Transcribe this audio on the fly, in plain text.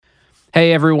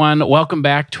Hey everyone, welcome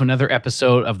back to another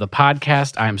episode of the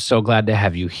podcast. I'm so glad to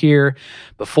have you here.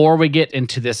 Before we get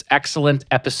into this excellent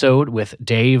episode with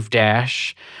Dave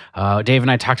Dash, Dave and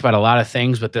I talked about a lot of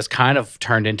things, but this kind of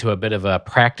turned into a bit of a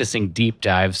practicing deep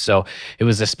dive. So it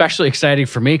was especially exciting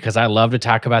for me because I love to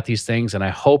talk about these things and I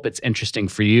hope it's interesting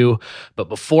for you. But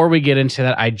before we get into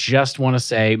that, I just want to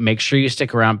say make sure you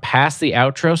stick around past the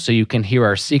outro so you can hear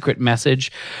our secret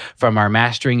message from our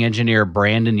mastering engineer,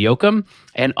 Brandon Yoakum.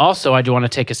 And also, I do want to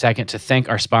take a second to thank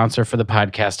our sponsor for the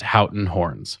podcast, Houghton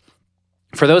Horns.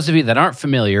 For those of you that aren't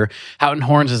familiar, Houghton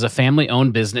Horns is a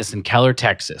family-owned business in Keller,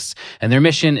 Texas, and their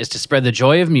mission is to spread the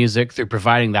joy of music through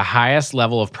providing the highest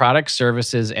level of products,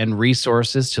 services, and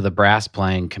resources to the brass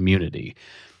playing community.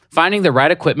 Finding the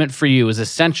right equipment for you is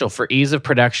essential for ease of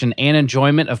production and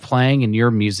enjoyment of playing in your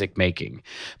music making.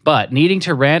 But needing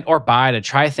to rent or buy to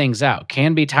try things out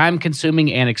can be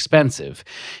time-consuming and expensive.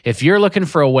 If you're looking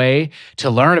for a way to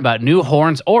learn about new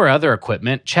horns or other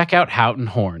equipment, check out Houghton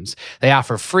Horns. They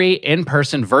offer free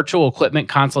in-person virtual equipment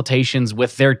consultations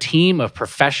with their team of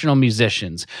professional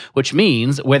musicians, which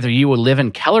means whether you will live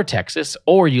in Keller, Texas,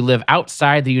 or you live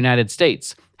outside the United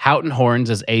States, Houghton Horns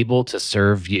is able to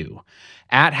serve you.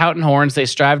 At Houghton Horns, they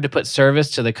strive to put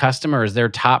service to the customer as their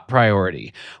top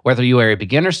priority. Whether you are a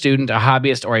beginner student, a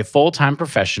hobbyist, or a full-time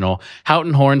professional,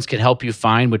 Houghton Horns can help you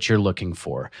find what you're looking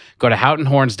for. Go to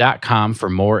houghtonhorns.com for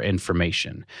more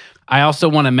information. I also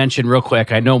want to mention real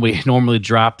quick, I know we normally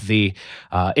drop the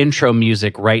intro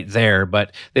music right there,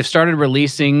 but they've started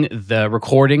releasing the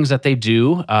recordings that they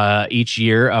do each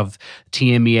year of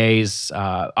TMEA's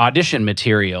audition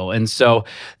material. And so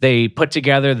they put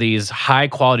together these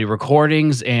high-quality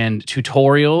recordings and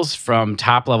tutorials from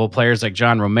top-level players like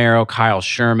John Romero, Kyle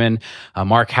Sherman,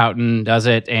 Mark Houghton does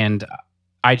it, and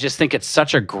I just think it's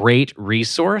such a great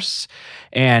resource,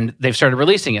 and they've started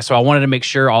releasing it. So I wanted to make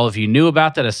sure all of you knew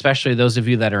about that, especially those of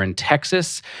you that are in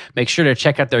Texas. Make sure to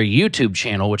check out their YouTube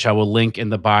channel, which I will link in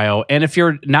the bio. And if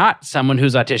you're not someone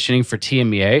who's auditioning for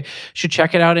TMEA, you should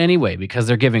check it out anyway, because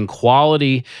they're giving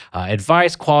quality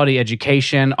advice, quality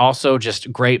education, also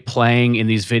just great playing in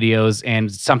these videos,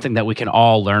 and something that we can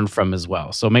all learn from as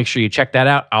well. So make sure you check that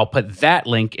out. I'll put that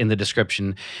link in the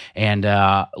description, and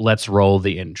let's roll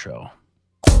the intro.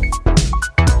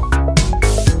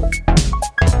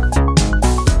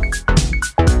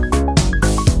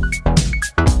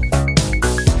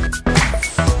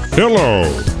 Hello,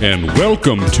 and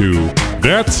welcome to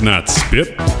That's Not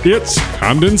Spit, It's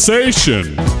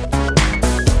Condensation.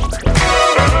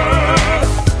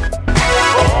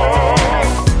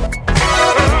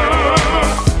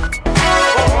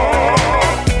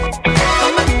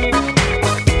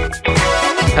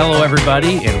 Hello,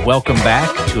 everybody, and welcome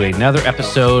back to another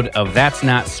episode of That's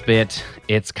Not Spit,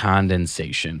 It's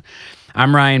Condensation.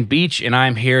 I'm Ryan Beach, and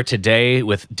I'm here today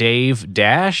with Dave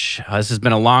Dash. This has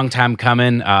been a long time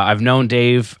coming. I've known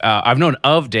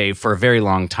of Dave for a very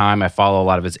long time. I follow a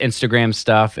lot of his Instagram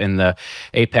stuff and the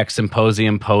Apex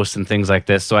Symposium posts and things like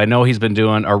this. So I know he's been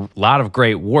doing a lot of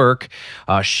great work,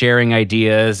 sharing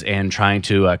ideas and trying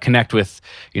to connect with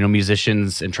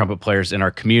musicians and trumpet players in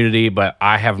our community. But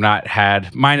I have not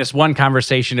had, minus one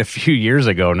conversation a few years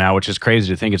ago now, which is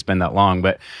crazy to think it's been that long.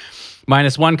 But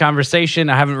minus one conversation,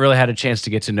 I haven't really had a chance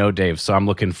to get to know Dave, so I'm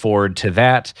looking forward to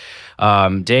that.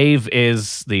 Dave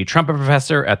is the trumpet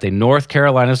professor at the North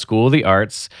Carolina School of the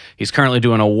Arts. He's currently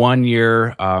doing a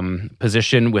one-year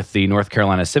position with the North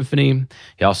Carolina Symphony.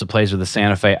 He also plays with the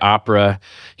Santa Fe Opera.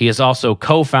 He is also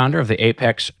co-founder of the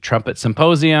Apex Trumpet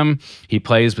Symposium. He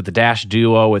plays with the Dash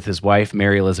Duo with his wife,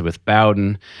 Mary Elizabeth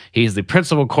Bowden. He's the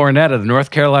principal cornet of the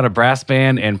North Carolina Brass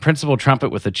Band and principal trumpet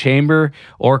with the Chamber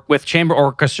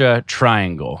Orchestra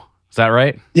Triangle. Is that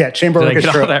right? Yeah, Chamber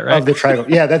Orchestra right? of the Triangle.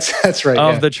 Yeah, that's right.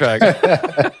 Of the Triangle.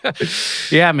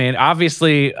 Yeah, man.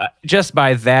 Obviously, just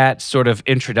by that sort of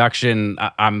introduction,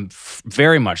 I'm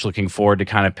very much looking forward to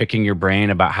kind of picking your brain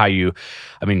about how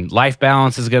life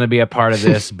balance is going to be a part of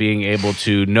this. Being able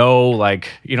to know,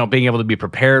 being able to be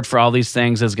prepared for all these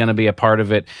things is going to be a part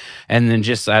of it. And then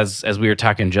just as we were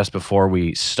talking just before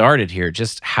we started here,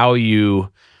 just how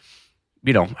you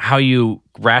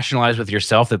rationalize with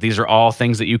yourself that these are all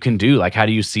things that you can do. Like, how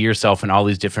do you see yourself in all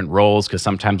these different roles? Because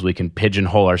sometimes we can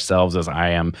pigeonhole ourselves as I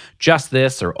am just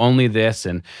this or only this.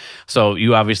 And so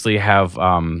you obviously have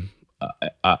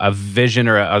a vision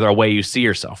or a way you see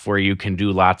yourself where you can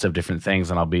do lots of different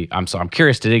things. And I'm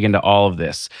curious to dig into all of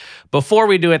this. Before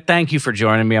we do it, thank you for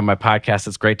joining me on my podcast.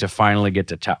 It's great to finally get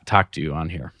to talk to you on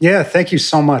here. Yeah, thank you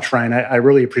so much, Ryan. I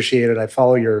really appreciate it. I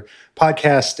follow your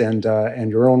podcast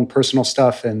and your own personal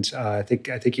stuff, and I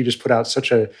think you just put out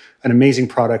such an amazing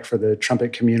product for the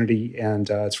trumpet community, and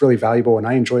it's really valuable. And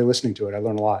I enjoy listening to it. I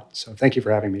learn a lot. So thank you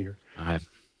for having me here.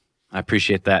 I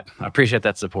appreciate that. I appreciate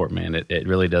that support, man. It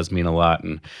really does mean a lot.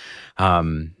 And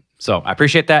so I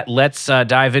appreciate that. Let's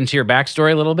dive into your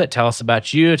backstory a little bit. Tell us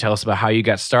about you. Tell us about how you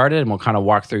got started, and we'll kind of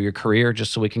walk through your career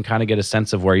just so we can kind of get a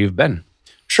sense of where you've been.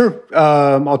 Sure.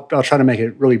 I'll try to make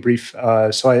it really brief.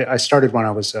 So I started when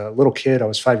I was a little kid. I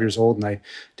was 5 years old, and I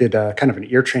did kind of an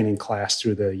ear training class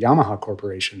through the Yamaha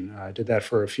Corporation. I did that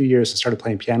for a few years and started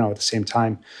playing piano at the same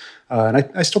time.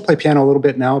 And I still play piano a little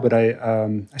bit now, but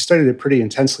I studied it pretty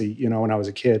intensely, when I was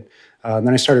a kid. And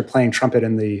then I started playing trumpet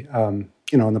in the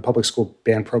in the public school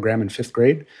band program in 5th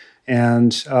grade.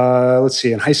 And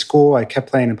in high school, I kept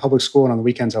playing in public school, and on the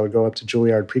weekends, I would go up to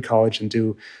Juilliard Pre-College and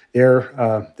do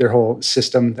their whole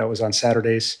system that was on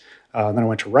Saturdays. Then I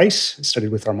went to Rice,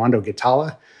 studied with Armando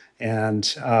Guitala,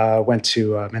 and went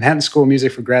to Manhattan School of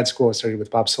Music for grad school. I studied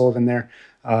with Bob Sullivan there.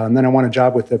 And then I won a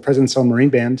job with the President's Own Marine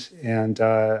Band. And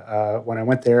when I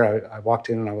went there, I walked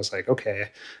in and I was like, okay, I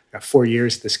got 4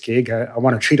 years at this gig. I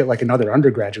want to treat it like another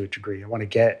undergraduate degree. I want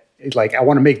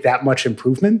to make that much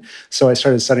improvement. So I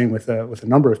started studying with a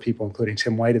number of people, including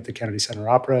Tim White at the Kennedy Center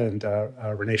Opera and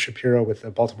Renee Shapiro with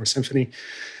the Baltimore Symphony.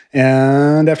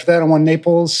 And after that, I won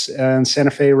Naples and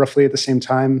Santa Fe roughly at the same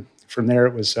time. From there,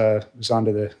 it was on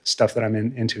to the stuff that I'm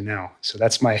into now. So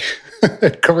that's my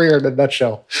career in a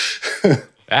nutshell.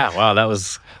 Yeah, wow, that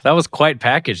was quite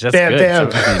packaged. That's bam,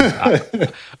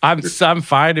 good. Bam. So, I'm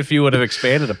fine if you would have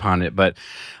expanded upon it, but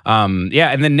and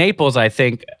then Naples, I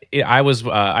think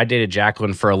I dated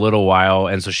Jacqueline for a little while,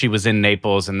 and so she was in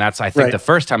Naples, and that's the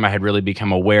first time I had really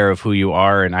become aware of who you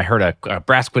are. And I heard a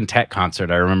brass quintet concert.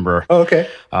 I remember,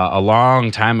 a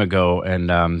long time ago,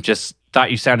 and just thought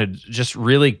you sounded just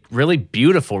really, really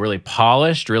beautiful, really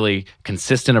polished, really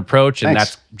consistent approach, and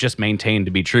Thanks. that's just maintained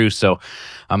to be true. So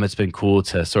it's been cool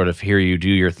to sort of hear you do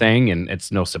your thing, and it's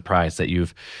no surprise that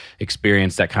you've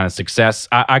experienced that kind of success.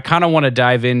 I kind of want to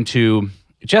dive into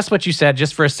just what you said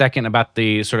just for a second about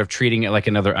the sort of treating it like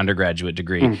another undergraduate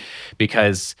degree,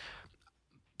 because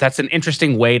that's an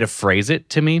interesting way to phrase it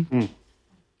to me.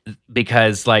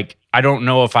 Because I don't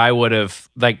know if I would have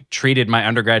treated my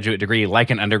undergraduate degree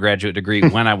like an undergraduate degree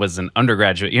when I was an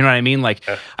undergraduate. You know what I mean?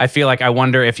 I feel I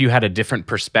wonder if you had a different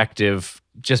perspective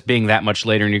just being that much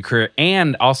later in your career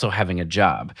and also having a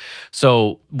job.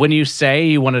 So when you say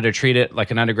you wanted to treat it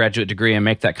like an undergraduate degree and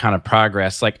make that kind of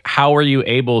progress, how are you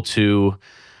able to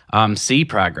see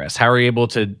progress? How are you able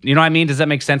to, you know what I mean? Does that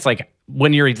make sense?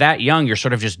 When you're that young, you're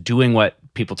sort of just doing what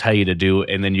people tell you to do,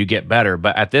 and then you get better.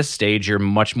 But at this stage, you're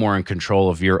much more in control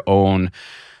of your own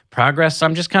progress. So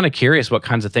I'm just kind of curious what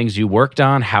kinds of things you worked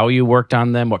on, how you worked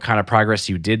on them, what kind of progress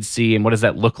you did see, and what does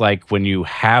that look like when you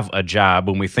have a job,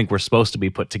 when we think we're supposed to be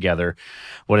put together?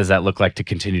 What does that look like to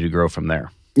continue to grow from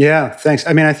there? Yeah, thanks.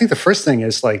 I mean, I think the first thing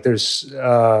is there's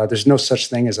no such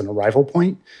thing as an arrival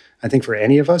point, I think, for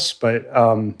any of us. But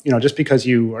just because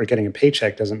you are getting a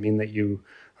paycheck doesn't mean that you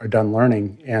are done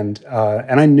learning. And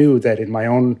I knew that in my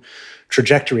own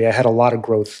trajectory, I had a lot of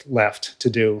growth left to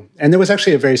do. And there was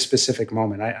actually a very specific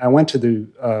moment. I went to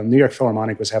the New York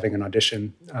Philharmonic was having an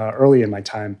audition early in my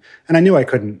time, and I knew I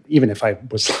couldn't, even if I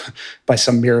was by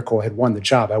some miracle had won the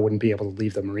job, I wouldn't be able to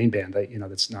leave the Marine Band.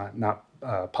 That's not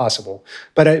possible.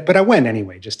 But I went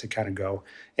anyway, just to kind of go.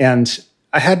 And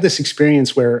I had this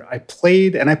experience where I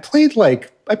played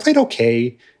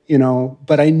okay,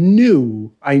 but I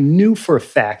knew for a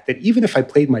fact that even if I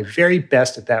played my very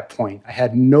best at that point, I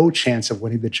had no chance of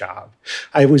winning the job.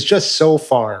 I was just so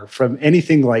far from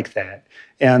anything like that.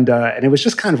 And it was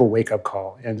just kind of a wake-up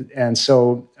call. And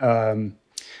so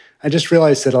I just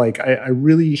realized that I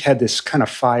really had this kind of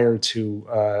fire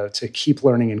to keep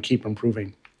learning and keep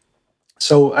improving.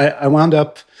 So I wound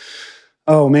up,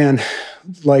 I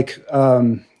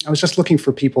was just looking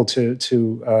for people to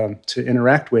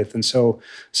interact with, and so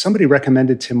somebody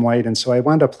recommended Tim White, and so I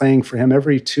wound up playing for him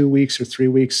every 2 weeks or 3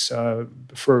 weeks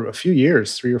for a few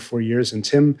years, 3 or 4 years. And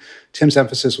Tim's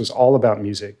emphasis was all about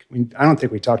music. I don't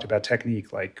think we talked about technique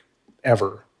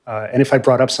ever. And if I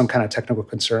brought up some kind of technical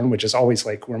concern, which is always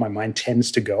where my mind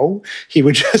tends to go, he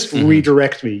would just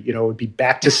redirect me. It would be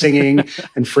back to singing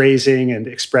and phrasing and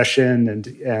expression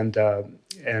and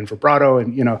vibrato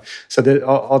and so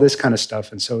all this kind of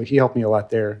stuff. And so he helped me a lot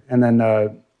there. And then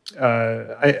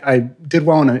I did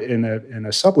well in a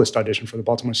sublist audition for the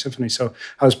Baltimore Symphony. So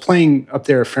I was playing up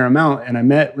there a fair amount, and I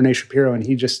met Rene Shapiro, and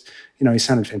he just, he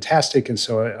sounded fantastic. And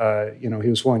so, he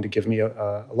was willing to give me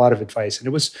a lot of advice. And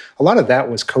a lot of that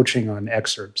was coaching on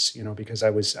excerpts, because I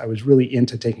was really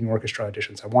into taking orchestra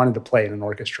auditions. I wanted to play in an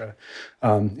orchestra.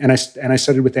 And I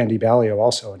studied with Andy Ballio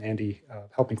also, and Andy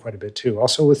helped me quite a bit too,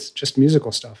 also with just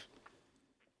musical stuff.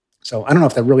 So I don't know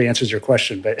if that really answers your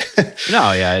question, but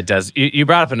No, yeah, it does. You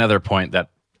brought up another point that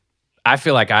I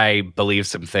feel like I believe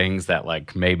some things that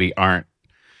like maybe aren't,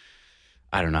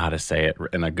 I don't know how to say it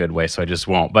in a good way, so I just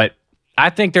won't. But I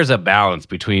think there's a balance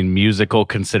between musical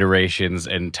considerations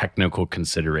and technical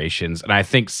considerations. And I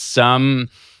think some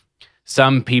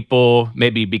people,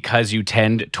 maybe because you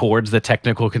tend towards the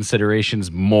technical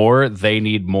considerations more, they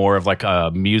need more of like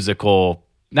a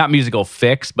not musical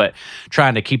fix, but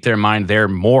trying to keep their mind there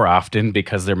more often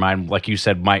because their mind, like you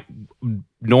said, might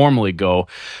normally go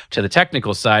to the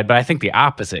technical side. But I think the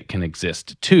opposite can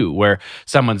exist too, where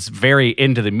someone's very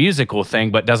into the musical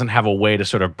thing, but doesn't have a way to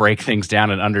sort of break things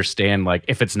down and understand, like,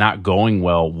 if it's not going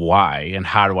well, why, and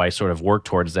how do I sort of work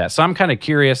towards that? So I'm kind of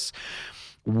curious,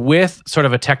 with sort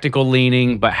of a technical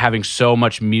leaning, but having so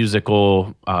much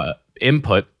musical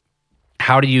input,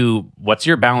 what's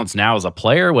your balance now as a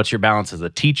player? What's your balance as a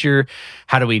teacher?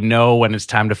 How do we know when it's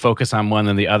time to focus on one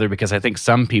than the other? Because I think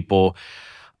some people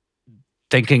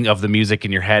thinking of the music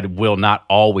in your head will not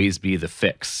always be the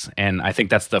fix. And I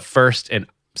think that's the first and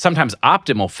sometimes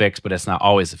optimal fix, but it's not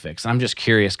always a fix. I'm just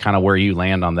curious kind of where you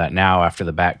land on that now after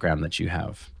the background that you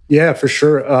have. Yeah, for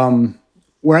sure.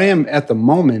 Where I am at the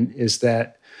moment is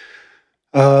that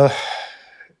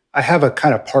I have a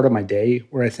kind of part of my day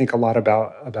where I think a lot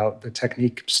about the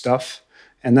technique stuff,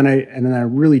 and then I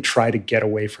really try to get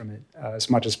away from it as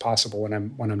much as possible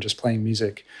when I'm just playing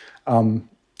music.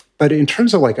 But in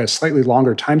terms of like a slightly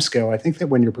longer time scale, I think that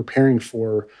when you're preparing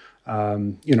for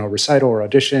recital or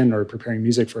audition or preparing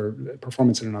music for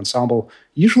performance in an ensemble,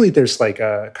 usually there's like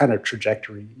a kind of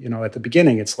trajectory. At the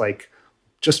beginning, it's like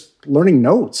just learning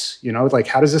notes, like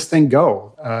how does this thing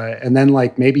go? And then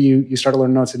like maybe you start to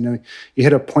learn notes and then you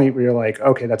hit a point where you're like,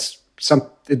 okay, this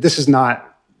is not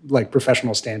like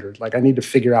professional standard. Like I need to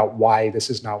figure out why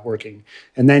this is not working.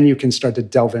 And then you can start to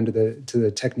delve into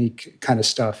the technique kind of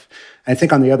stuff. And I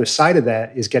think on the other side of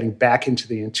that is getting back into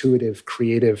the intuitive,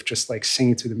 creative, just like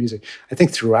singing through the music. I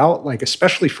think throughout, like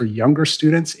especially for younger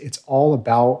students, it's all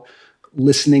about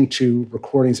listening to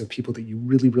recordings of people that you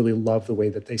really, really love the way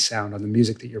that they sound on the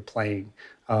music that you're playing.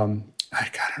 I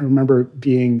remember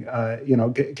being,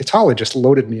 Guitarla just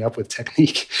loaded me up with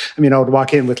technique. I mean, I would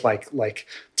walk in with like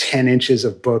 10 inches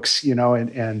of books,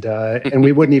 and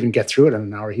we wouldn't even get through it in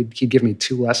an hour. He'd give me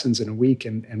 2 lessons in a week,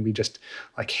 and we just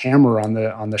like hammer on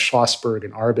the Schlossberg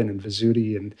and Arbin and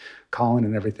Vizzuti and Collin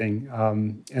and everything.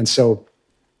 And so,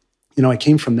 I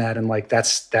came from that, and like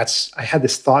I had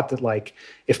this thought that like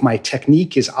if my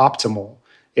technique is optimal,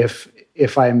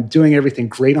 if I'm doing everything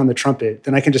great on the trumpet,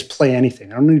 then I can just play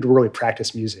anything. I don't need to really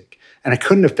practice music. And I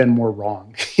couldn't have been more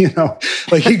wrong,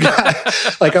 like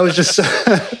I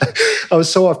was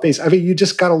so off base. I mean, you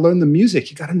just got to learn the music.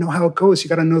 You got to know how it goes. You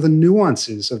got to know the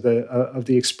nuances of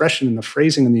the expression and the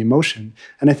phrasing and the emotion.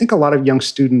 And I think a lot of young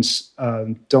students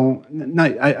I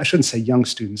shouldn't say young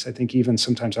students. I think even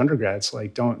sometimes undergrads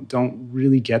don't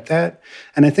really get that.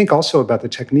 And I think also about the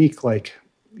technique, like,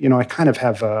 I kind of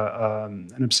have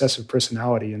an obsessive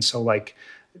personality. And so like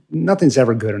nothing's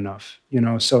ever good enough,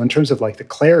 So in terms of like the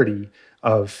clarity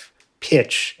of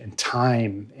pitch and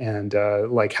time and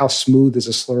like how smooth is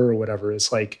a slur or whatever,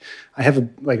 it's like I have a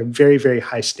very, very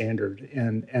high standard.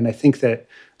 And I think that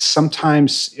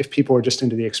sometimes if people are just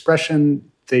into the expression,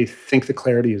 they think the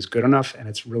clarity is good enough, and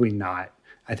it's really not.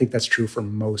 I think that's true for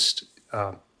most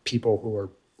people who are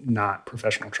not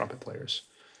professional trumpet players.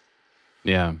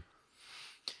 Yeah.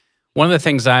 One of the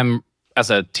things I'm, as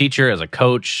a teacher, as a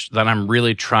coach, that I'm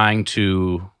really trying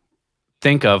to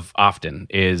think of often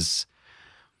is,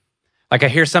 like, I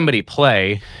hear somebody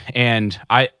play, and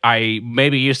I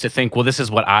maybe used to think, well, this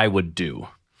is what I would do.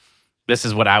 This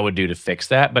is what I would do to fix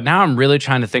that. But now I'm really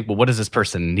trying to think, well, what does this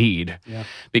person need? Yeah.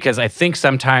 Because I think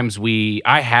sometimes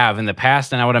I have in the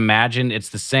past, and I would imagine it's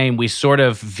the same, we sort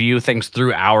of view things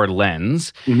through our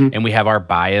lens, and we have our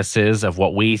biases of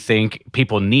what we think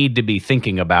people need to be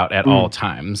thinking about at all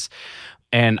times.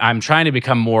 And I'm trying to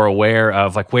become more aware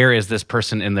of, like, where is this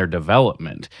person in their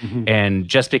development? And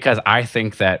just because I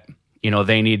think that,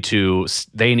 they need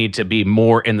to be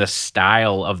more in the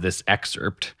style of this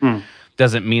excerpt,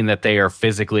 doesn't mean that they are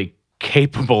physically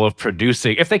capable of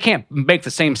producing, if they can't make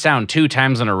the same sound 2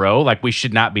 times in a row, like, we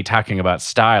should not be talking about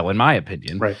style, in my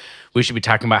opinion. Right. We should be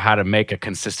talking about how to make a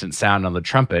consistent sound on the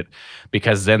trumpet,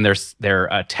 because then their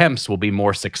attempts will be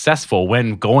more successful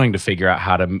when going to figure out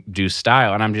how to do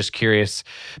style. And I'm just curious,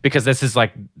 because this is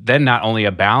like then not only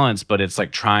a balance, but it's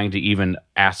like trying to even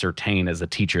ascertain as a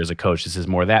teacher, as a coach, this is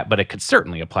more that, but it could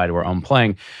certainly apply to our own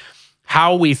playing.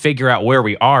 How we figure out where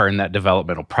we are in that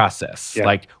developmental process. Yeah.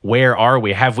 Like, where are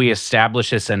we? Have we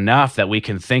established this enough that we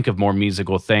can think of more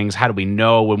musical things? How do we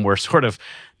know when we're sort of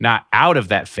not out of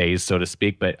that phase, so to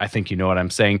speak? But I think you know what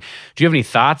I'm saying. Do you have any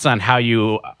thoughts on how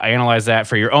you analyze that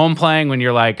for your own playing, when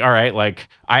you're like, all right, like,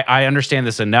 I understand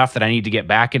this enough that I need to get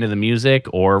back into the music,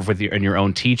 or in your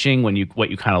own teaching, what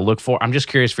you kind of look for? I'm just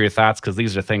curious for your thoughts, because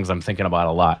these are things I'm thinking about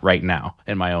a lot right now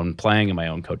in my own playing and my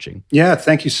own coaching. Yeah,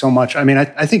 thank you so much. I mean,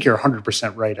 I think you're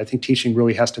 100% right. I think teaching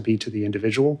really has to be to the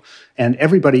individual, and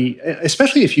everybody,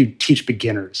 especially if you teach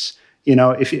beginners,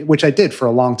 which I did for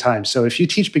a long time. So if you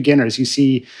teach beginners, you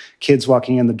see kids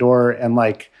walking in the door and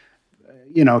like,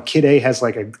 kid A has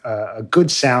like a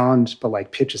good sound, but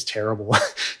like pitch is terrible,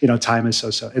 time is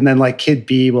so. And then like kid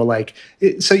B will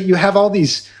so you have all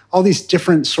these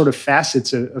different sort of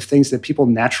facets of things that people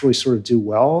naturally sort of do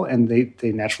well, and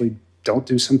they naturally don't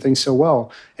do some things so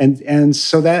well. And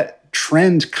so that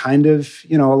trend kind of,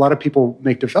 a lot of people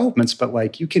make developments, but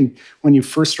like when you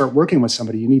first start working with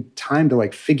somebody, you need time to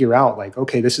like figure out like,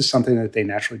 okay, this is something that they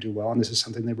naturally do well, and this is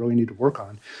something they really need to work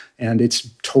on. And it's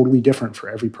totally different for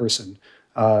every person.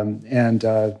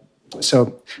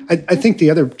 So I think the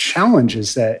other challenge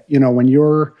is that, when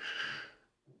you're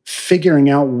figuring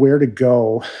out where to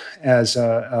go as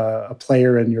a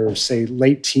player in your, say,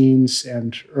 late teens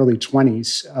and early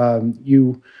 20s,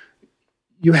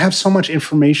 you have so much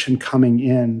information coming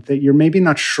in that you're maybe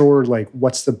not sure like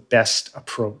what's the best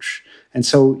approach. And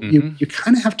so you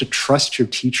kind of have to trust your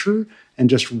teacher and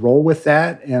just roll with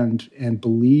that and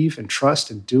believe and trust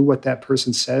and do what that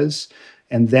person says.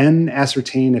 And then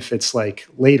ascertain if it's like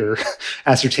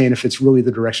ascertain if it's really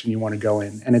the direction you want to go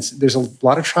in. And there's a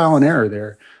lot of trial and error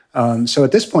there. So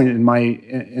at this point in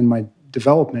my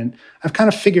development, I've kind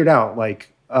of figured out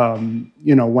like,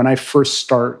 when I first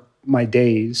start my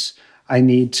days, I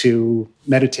need to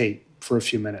meditate for a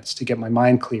few minutes to get my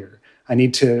mind clear. I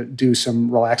need to do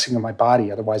some relaxing of my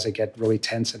body. Otherwise, I get really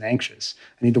tense and anxious.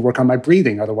 I need to work on my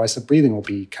breathing. Otherwise, the breathing will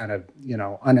be kind of,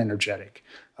 unenergetic.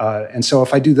 And so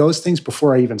if I do those things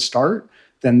before I even start,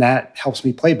 then that helps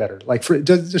me play better. Like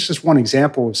this is just one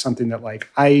example of something that like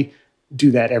I do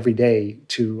that every day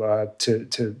to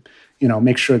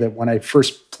make sure that when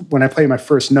I play my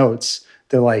first notes,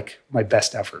 they're like my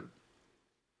best effort.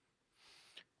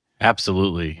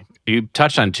 Absolutely. You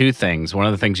touched on 2 things. One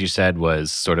of the things you said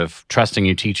was sort of trusting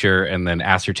your teacher and then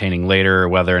ascertaining later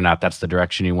whether or not that's the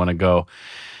direction you want to go.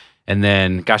 And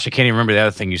then, gosh, I can't even remember the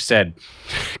other thing you said,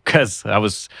 because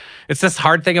it's this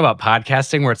hard thing about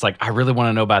podcasting where it's like, I really want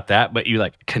to know about that, but you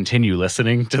like continue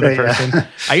listening to the person. Yeah.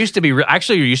 I used to be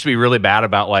really bad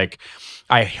about like,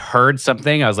 I heard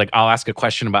something, I was like, I'll ask a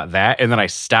question about that. And then I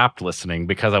stopped listening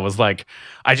because I was like,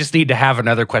 I just need to have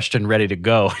another question ready to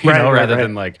go, rather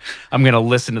than like, I'm going to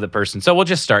listen to the person. So we'll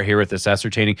just start here with this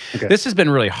ascertaining. Okay. This has been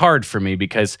really hard for me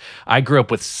because I grew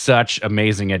up with such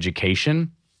amazing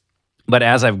education. But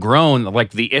as I've grown,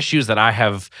 like the issues that I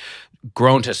have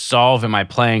grown to solve in my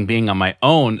playing being on my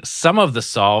own, some of the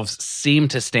solves seem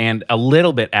to stand a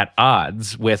little bit at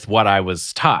odds with what I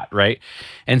was taught, right?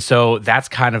 And so that's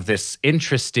kind of this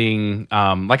interesting,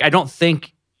 I don't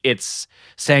think it's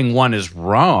saying one is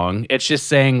wrong. It's just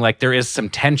saying like there is some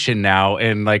tension now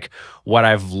in like what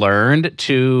I've learned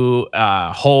to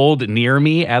hold near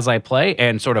me as I play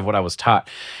and sort of what I was taught.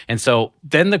 And so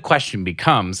then the question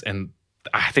becomes, and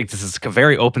I think this is a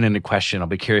very open-ended question. I'll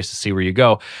be curious to see where you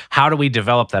go. How do we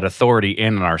develop that authority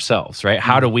in ourselves, right?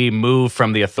 How do we move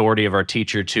from the authority of our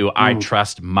teacher to I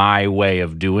trust my way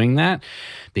of doing that?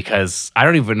 Because I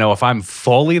don't even know if I'm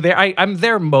fully there. I'm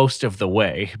there most of the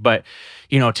way, but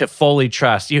to fully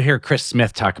trust, you hear Chris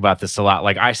Smith talk about this a lot.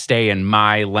 Like, I stay in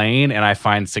my lane and I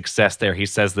find success there. He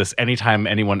says this anytime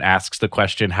anyone asks the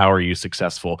question, how are you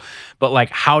successful? But like,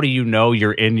 how do you know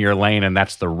you're in your lane and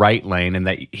that's the right lane, and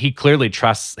that he clearly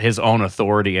trusts his own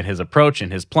authority and his approach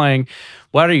and his playing?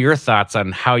 What are your thoughts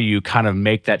on how you kind of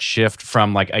make that shift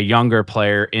from like a younger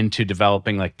player into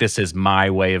developing like, this is my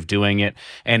way of doing it?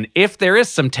 And if there is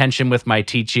some tension with my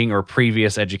teaching or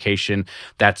previous education,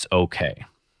 that's okay.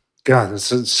 God,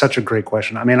 this is such a great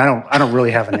question. I mean, I don't really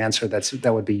have an answer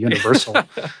that would be universal.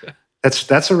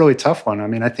 That's a really tough one. I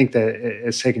mean, I think that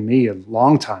it's taken me a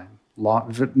long time,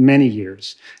 many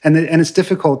years, and it's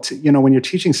difficult to, when you're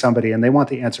teaching somebody and they want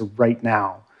the answer right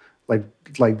now.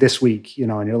 like this week, you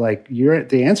know, and you're like,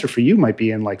 the answer for you might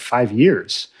be in like 5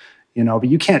 years, you know, but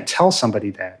you can't tell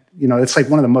somebody that, you know. It's like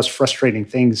one of the most frustrating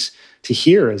things to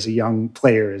hear as a young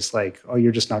player is like, oh,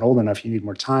 you're just not old enough, you need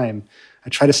more time. I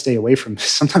try to stay away from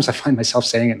this. Sometimes I find myself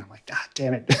saying it and I'm like, God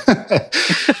damn it.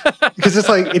 Because it's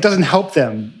like, it doesn't help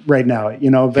them right now,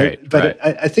 you know, but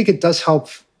I think it does help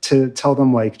to tell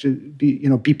them like,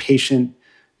 be patient.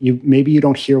 Maybe you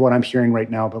don't hear what I'm hearing right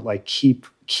now, but like, keep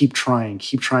trying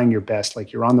your best.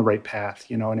 Like you're on the right path,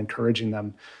 you know, and encouraging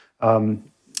them.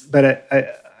 But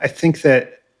I think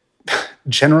that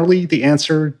generally the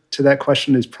answer to that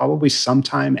question is probably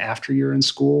sometime after you're in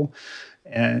school.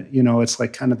 And, you know, it's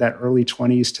like kind of that early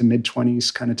 20s to mid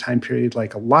 20s kind of time period.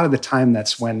 Like a lot of the time,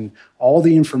 that's when all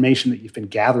the information that you've been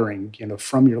gathering, you know,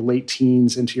 from your late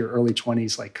teens into your early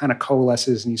 20s, like kind of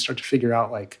coalesces and you start to figure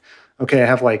out like, okay, I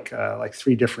have like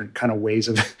 3 different kind of ways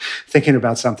of thinking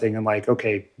about something, and like,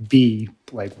 okay, B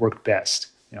like worked best.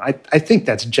 You know, I think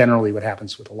that's generally what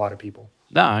happens with a lot of people.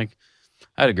 No, I'd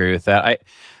agree with that.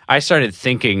 I started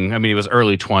thinking, I mean, it was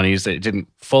early 20s. It didn't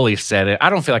fully set it. I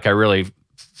don't feel like I really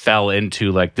fell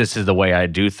into like, this is the way I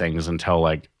do things until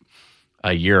like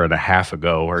a year and a half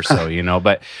ago or so, you know.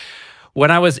 But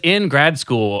when I was in grad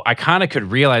school, I kind of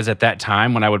could realize at that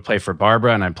time when I would play for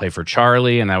Barbara and I'd play for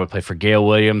Charlie and I would play for Gail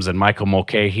Williams and Michael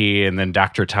Mulcahy and then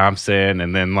Dr. Thompson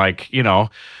and then like, you know,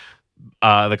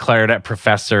 the clarinet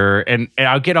professor, and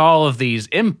I'll get all of this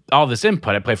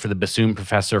input. I play for the bassoon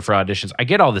professor for auditions. I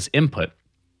get all this input,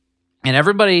 and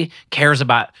everybody cares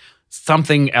about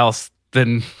something else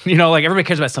than, you know, like everybody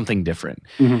cares about something different.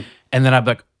 Mm-hmm. And then I'd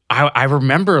be like, I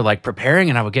remember like preparing,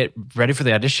 and I would get ready for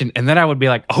the audition, and then I would be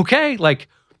like, okay, like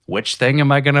which thing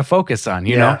am I going to focus on,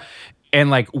 you know? And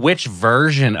like which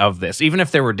version of this, even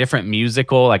if there were different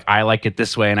musical, like I like it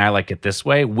this way and I like it this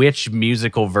way, which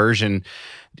musical version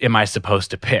am I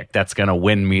supposed to pick that's going to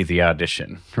win me the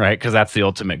audition, right? Because that's the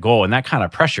ultimate goal. And that kind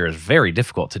of pressure is very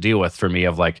difficult to deal with for me,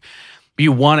 of like,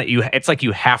 it's like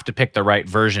you have to pick the right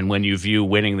version when you view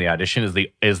winning the audition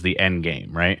is the end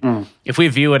game, right? If we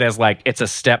view it as like it's a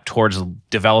step towards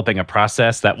developing a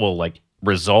process that will like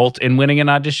result in winning an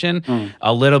audition,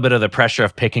 a little bit of the pressure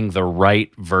of picking the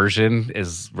right version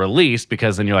is released,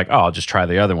 because then you're like, oh, I'll just try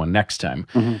the other one next time.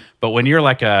 Mm-hmm. But when you're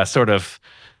like a sort of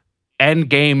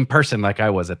end game person like I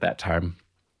was at that time,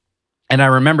 and I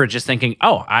remember just thinking,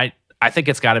 oh, I think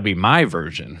it's got to be my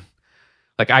version.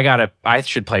 Like I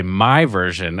should play my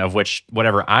version of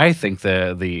whatever I think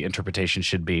the interpretation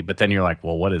should be. But then you're like,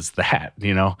 well, what is that?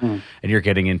 You know, and you're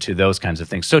getting into those kinds of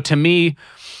things. So to me,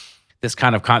 this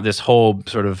kind of this whole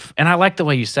sort of, and I like the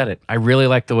way you said it. I really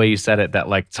like the way you said it, that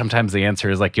like sometimes the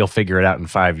answer is like, you'll figure it out in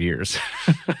 5 years.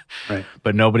 Right.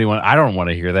 But I don't want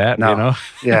to hear that, no. You know?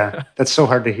 Yeah, that's so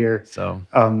hard to hear. So,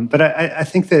 but I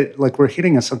think that like we're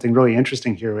hitting on something really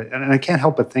interesting here. And I can't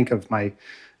help but think of my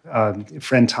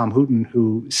friend Tom Hooten,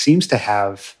 who seems to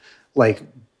have like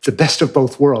the best of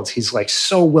both worlds. He's like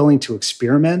so willing to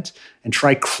experiment and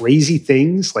try crazy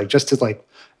things, like just to like,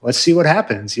 let's see what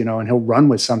happens, you know, and he'll run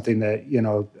with something that, you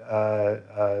know,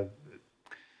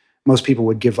 most people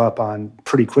would give up on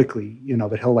pretty quickly, you know,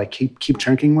 but he'll like keep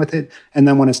chunking with it. And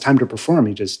then when it's time to perform,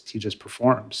 he just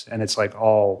performs, and it's like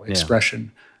all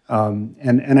expression.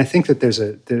 And I think that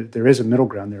there is a middle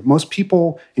ground there. Most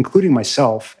people, including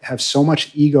myself, have so much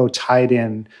ego tied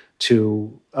in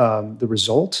to the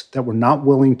result that we're not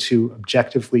willing to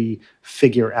objectively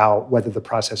figure out whether the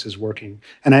process is working.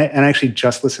 And I actually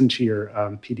just listened to your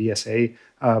PDSA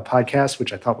podcast,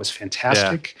 which I thought was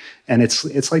fantastic. Yeah. And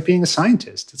it's like being a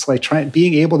scientist. It's like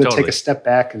being able to take a step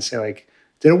back and say like,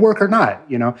 did it work or not?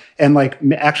 You know, and like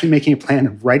actually making a plan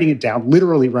and writing it down,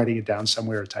 literally writing it down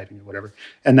somewhere or typing it, whatever.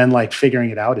 And then like figuring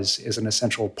it out is an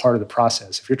essential part of the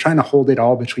process. If you're trying to hold it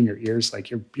all between your ears,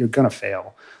 like you're going to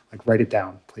fail. Like write it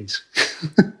down, please.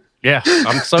 Yeah,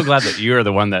 I'm so glad that you're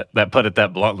the one that put it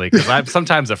that bluntly, because I'm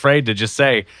sometimes afraid to just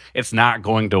say it's not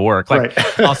going to work. Like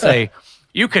I'll say,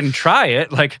 you can try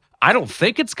it. Like, I don't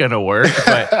think it's going to work,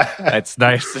 but it's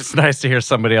nice. It's nice to hear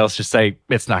somebody else just say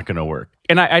it's not going to work.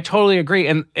 And I totally agree.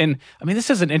 And I mean, this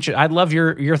is an interesting. I'd love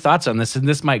your thoughts on this. And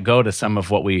this might go to some of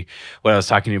what I was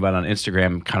talking to you about on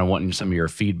Instagram, kind of wanting some of your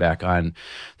feedback on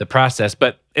the process.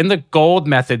 But in the GOLD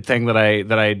method thing that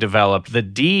I developed, the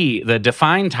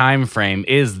defined time frame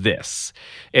is this.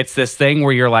 It's this thing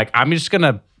where you're like,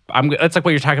 it's like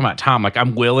what you're talking about, Tom. Like,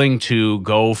 I'm willing to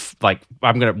go,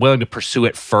 willing to pursue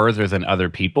it further than other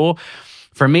people.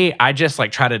 For me, I just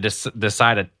like try to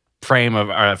decide a frame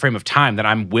of time that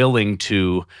I'm willing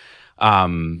to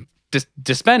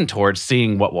to spend towards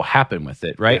seeing what will happen with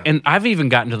it, right? Yeah. And I've even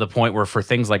gotten to the point where for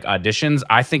things like auditions,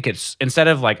 I think it's instead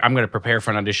of like I'm going to prepare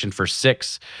for an audition for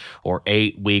 6 or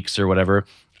 8 weeks or whatever,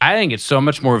 I think it's so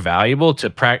much more valuable to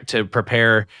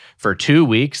prepare for 2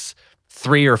 weeks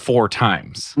 3 or 4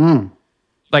 times.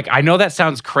 Like, I know that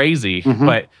sounds crazy,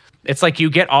 but it's like you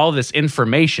get all this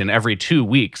information every 2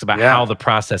 weeks about how the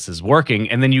process is working,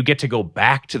 and then you get to go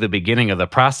back to the beginning of the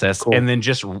process and then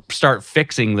just start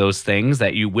fixing those things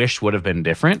that you wish would have been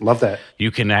different. Love that.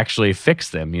 You can actually fix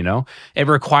them, you know? It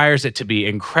requires it to be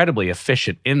incredibly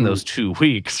efficient in those 2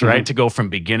 weeks, right? To go from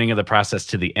beginning of the process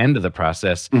to the end of the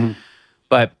process.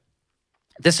 But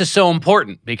this is so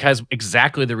important because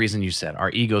exactly the reason you said, our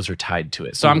egos are tied to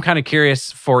it. So I'm kind of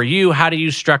curious for you, how do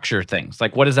you structure things?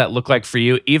 Like, what does that look like for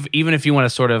you? Even if you want to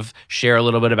sort of share a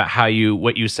little bit about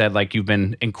what you said, like you've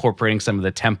been incorporating some of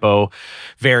the tempo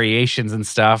variations and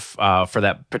stuff for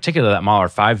that Mahler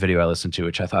 5 video I listened to,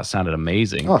 which I thought sounded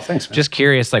amazing. Oh, thanks, man. Just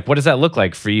curious, like, what does that look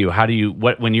like for you?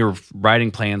 When you're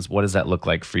writing plans, what does that look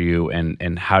like for you?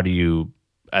 And how do you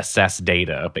assess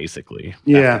data, basically?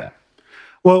 Yeah.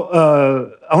 Well,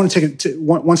 I want to take it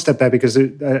one step back because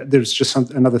there's just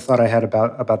another thought I had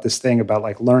about this thing about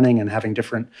like learning and having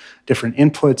different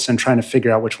inputs and trying to figure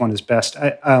out which one is best.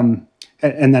 And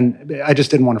then I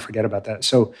just didn't want to forget about that.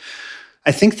 So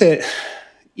I think that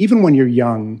even when you're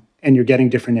young and you're getting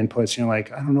different inputs, and you're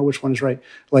like, I don't know which one is right.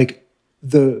 Like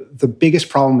the biggest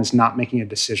problem is not making a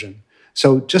decision.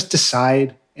 So just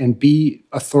decide and be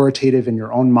authoritative in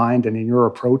your own mind and in your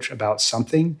approach about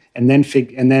something, and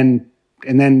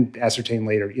then ascertain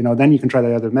later, you know, then you can try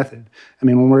the other method. I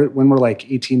mean, when we're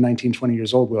like 18, 19, 20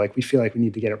 years old, we feel like we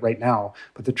need to get it right now.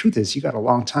 But the truth is you got a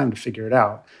long time to figure it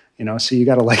out, you know? So you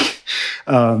got to like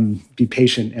be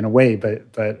patient in a way,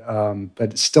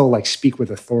 but still like speak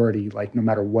with authority, like no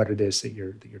matter what it is that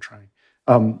you're trying.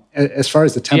 As far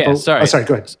as the tempo, sorry,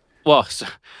 go ahead. Well,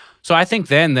 so I think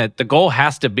then that the goal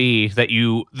has to be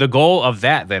the goal of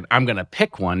that I'm going to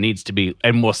pick one needs to be,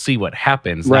 and we'll see what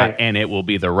happens, right? And it will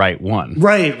be the right one.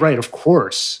 Right. Of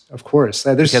course.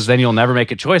 Because then you'll never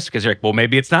make a choice because you're like, well,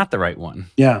 maybe it's not the right one.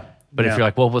 Yeah. But if you're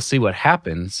like, well, we'll see what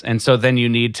happens. And so then you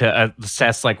need to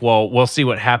assess like, well, we'll see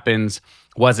what happens.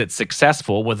 Was it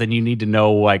successful? Well, then you need to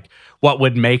know like what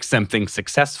would make something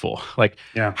successful. Like,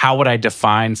 how would I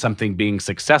define something being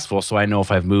successful so I know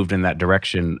if I've moved in that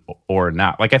direction or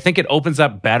not? Like, I think it opens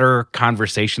up better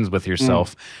conversations with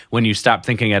yourself when you stop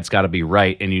thinking it's got to be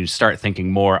right and you start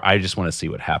thinking more, I just want to see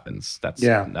what happens. That's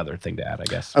another thing to add, I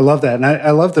guess. I love that. And I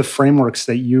love the frameworks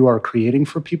that you are creating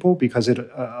for people because it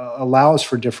allows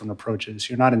for different approaches.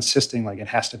 You're not insisting like it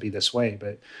has to be this way,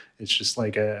 but it's just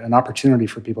like an opportunity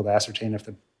for people to ascertain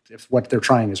if what they're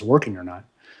trying is working or not.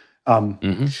 But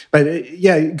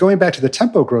going back to the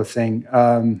tempo growth thing,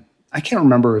 I can't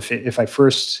remember if I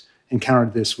first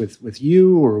encountered this with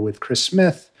you or with Chris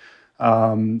Smith,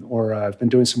 or I've been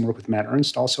doing some work with Matt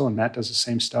Ernst also, and Matt does the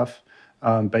same stuff.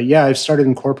 But I've started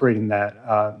incorporating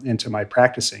that into my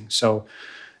practicing. So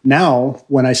now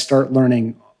when I start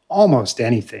learning almost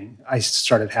anything, I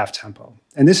start at half tempo.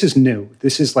 And this is new.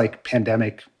 This is like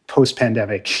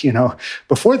post-pandemic, you know.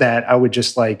 Before that, I would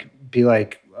just like be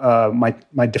like,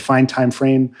 my defined time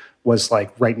frame was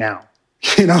like right now,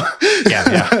 you know.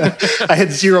 I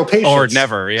had zero patience. Or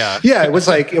never, it was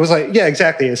like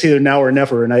exactly. It's either now or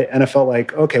never. And I felt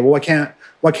like, okay, well,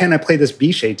 why can't I play this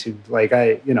Biche etude? Like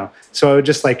so I would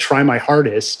just like try my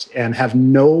hardest and have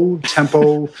no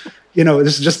tempo. You know,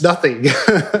 this is just nothing.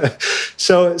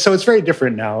 So it's very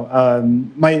different now.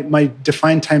 My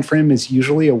defined time frame is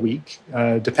usually a week,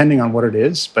 depending on what it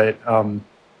is. But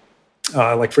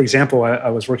like, for example, I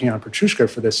was working on Petrushka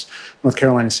for this North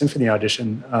Carolina Symphony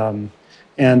audition.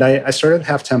 And I started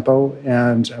half tempo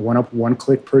and I went up 1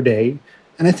 click per day.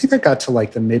 And I think I got to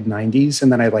like the mid 90s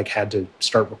and then I like had to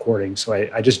start recording. So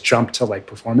I just jumped to like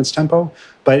performance tempo,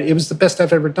 but it was the best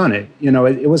I've ever done it. You know,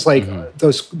 it was like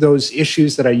those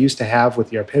issues that I used to have with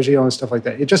the arpeggio and stuff like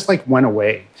that. It just like went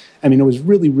away. I mean, it was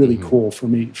really, really cool for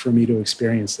me to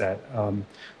experience that.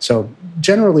 So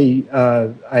generally,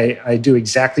 I do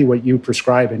exactly what you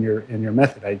prescribe in your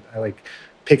method. I like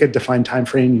pick a defined time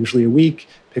frame, usually a week,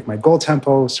 pick my goal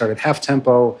tempo, start at half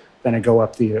tempo, then I go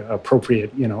up the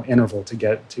appropriate, you know, interval to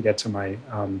get to my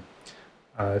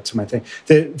thing.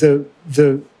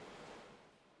 The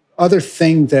other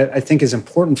thing that I think is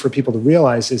important for people to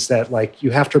realize is that like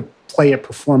you have to play at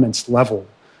performance level.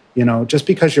 You know, just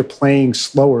because you're playing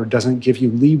slower doesn't give you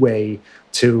leeway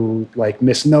to like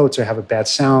miss notes or have a bad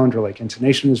sound or like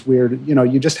intonation is weird. You know,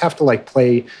 you just have to like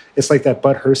play. It's like that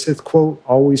Bud Herseth quote,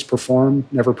 always perform,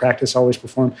 never practice, always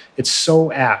perform. It's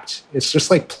so apt. It's just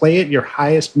like play at your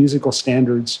highest musical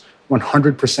standards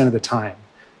 100% of the time.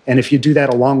 And if you do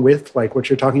that along with like what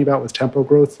you're talking about with tempo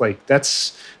growth, like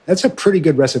that's a pretty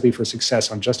good recipe for success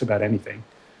on just about anything.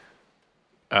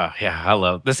 Yeah, I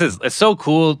love this. It's so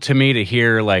cool to me to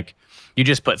hear like you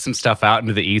just put some stuff out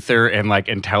into the ether and like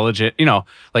intelligent,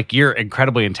 like you're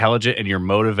incredibly intelligent and you're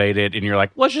motivated and you're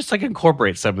like, let's just like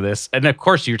incorporate some of this. And of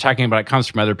course you're talking about it comes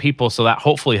from other people. So that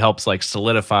hopefully helps like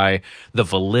solidify the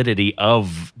validity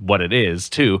of what it is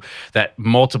too, that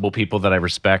multiple people that I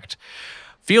respect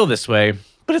feel this way.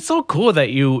 But it's so cool that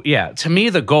to me,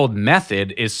 the gold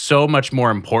method is so much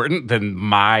more important than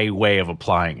my way of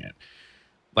applying it.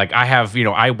 Like I have,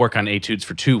 I work on etudes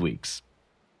for 2 weeks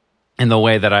in the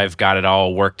way that I've got it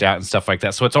all worked out and stuff like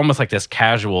that. So it's almost like this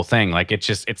casual thing. Like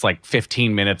it's like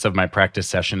 15 minutes of my practice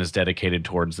session is dedicated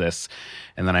towards this.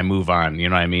 And then I move on, you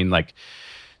know what I mean? Like,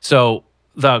 so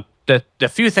the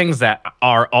few things that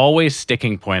are always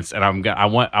sticking points, and I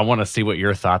want to see what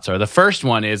your thoughts are. The first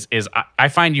one is I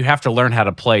find you have to learn how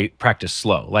to practice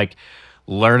slow. Like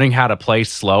learning how to play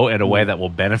slow in a way that will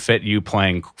benefit you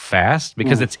playing fast,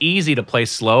 because it's easy to play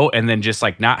slow and then just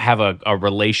like not have a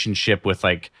relationship with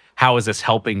like, how is this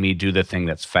helping me do the thing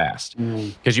that's fast?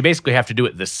 Because you basically have to do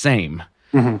it the same,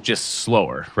 just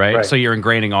slower, right? So you're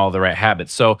ingraining all the right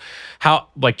habits. So how,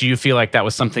 like, do you feel like that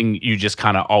was something you just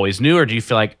kind of always knew, or do you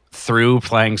feel like through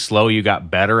playing slow, you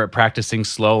got better at practicing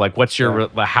slow? Like what's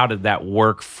how did that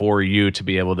work for you to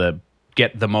be able to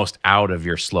get the most out of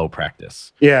your slow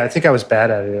practice? Yeah, I think I was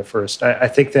bad at it at first. I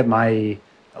think that my,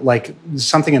 like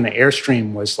something in the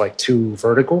airstream was like too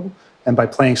vertical. And by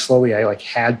playing slowly, I like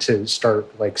had to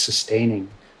start like sustaining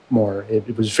more.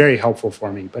 It was very helpful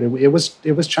for me, but it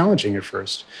was challenging at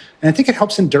first. And I think it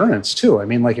helps endurance too. I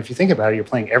mean, like if you think about it, you're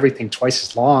playing everything twice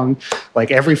as long,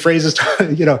 like every phrase is,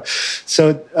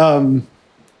 So,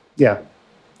 yeah,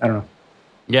 I don't know.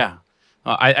 Yeah,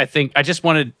 I think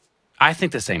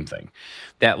the same thing.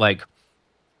 That like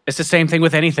it's the same thing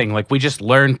with anything. Like we just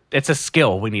learn. It's a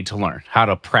skill we need to learn how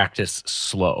to practice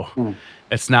slow.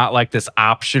 It's not like this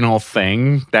optional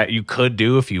thing that you could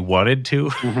do if you wanted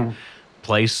to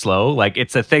play slow. Like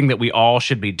it's a thing that we all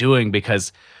should be doing,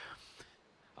 because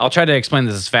I'll try to explain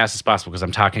this as fast as possible because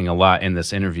I'm talking a lot in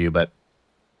this interview, but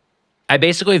I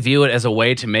basically view it as a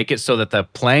way to make it so that the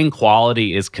playing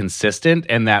quality is consistent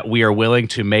and that we are willing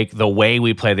to make the way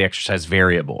we play the exercise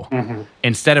variable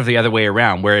instead of the other way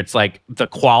around, where it's like the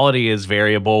quality is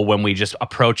variable when we just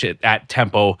approach it at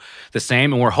tempo the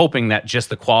same. And we're hoping that just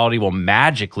the quality will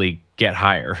magically get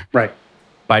higher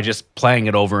by just playing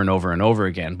it over and over and over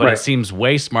again. But it seems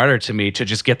way smarter to me to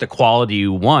just get the quality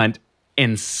you want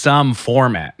in some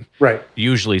format,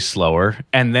 usually slower,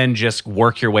 and then just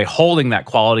work your way holding that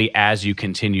quality as you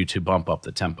continue to bump up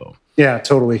the tempo. Yeah,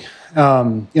 totally.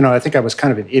 I think I was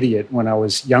kind of an idiot when I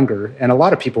was younger, and a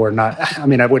lot of people are not. I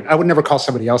mean, I would never call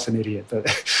somebody else an idiot. But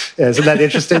isn't that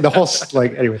interesting? The whole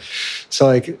anyway. So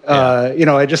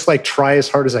I just like try as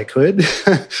hard as I could,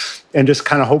 and just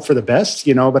kind of hope for the best,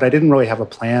 But I didn't really have a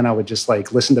plan. I would just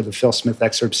like listen to the Phil Smith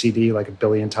excerpt CD like a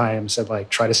billion times and like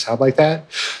try to sound like that.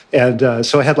 And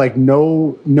so I had like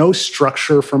no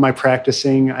structure for my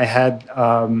practicing. I had.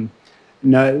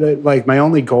 No, like my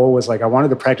only goal was like I wanted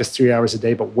to practice 3 hours a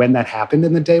day, but when that happened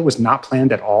in the day was not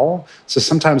planned at all. So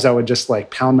sometimes I would just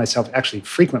like pound myself. Actually,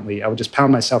 frequently I would just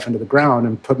pound myself into the ground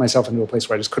and put myself into a place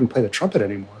where I just couldn't play the trumpet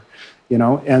anymore.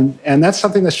 And that's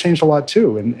something that's changed a lot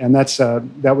too. And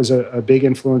that was a big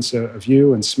influence of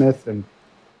you and Smith and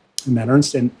Matt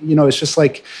Ernst. And it's just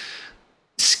like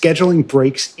scheduling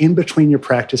breaks in between your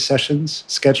practice sessions,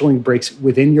 scheduling breaks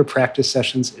within your practice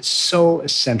sessions is so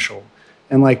essential.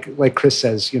 And like Chris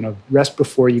says, rest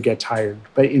before you get tired.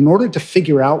 But in order to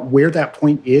figure out where that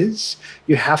point is,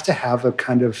 you have to have a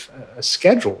kind of a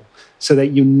schedule so that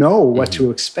you know what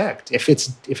to expect. If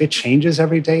it changes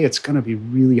every day, it's going to be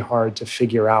really hard to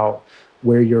figure out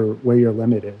where your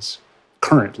limit is,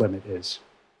 current limit is.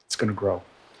 It's going to grow.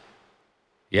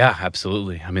 Yeah,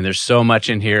 absolutely. I mean, there's so much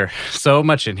in here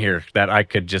that I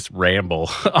could just ramble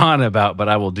on about, but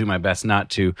I will do my best not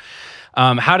to.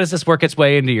 How does this work its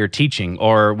way into your teaching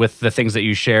or with the things that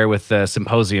you share with the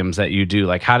symposiums that you do?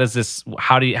 Like, has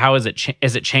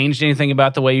it changed anything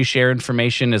about the way you share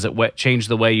information? Is it changed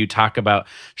the way you talk about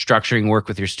structuring work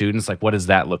with your students? Like, what does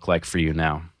that look like for you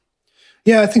now?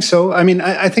 Yeah, I think so. I mean,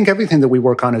 I think everything that we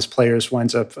work on as players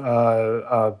winds up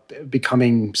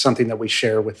becoming something that we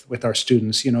share with our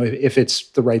students, if it's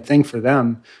the right thing for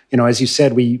them. As you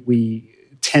said, we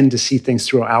tend to see things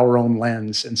through our own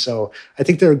lens. And so I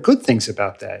think there are good things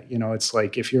about that. It's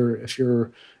like if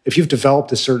you've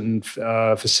developed a certain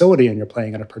facility and you're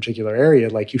playing in a particular area,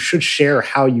 like you should share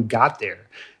how you got there.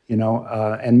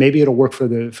 and maybe it'll work for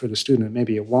the student,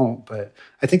 maybe it won't. But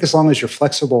I think as long as you're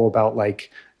flexible about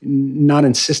like not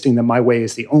insisting that my way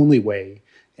is the only way,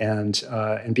 and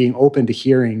being open to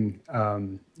hearing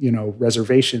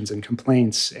reservations and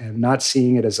complaints, and not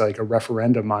seeing it as like a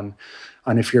referendum on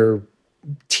if your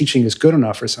teaching is good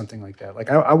enough or something like that. Like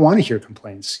I want to hear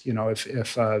complaints,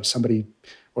 if somebody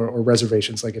or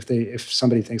reservations, like if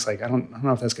somebody thinks like I don't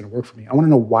know if that's going to work for me. I want to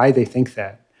know why they think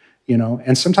that,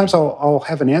 and sometimes I'll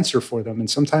have an answer for them, and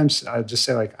sometimes I just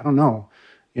say like I don't know,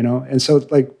 and so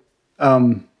like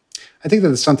I think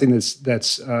that it's something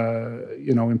that's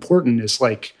important is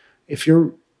like if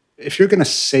you're going to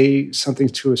say something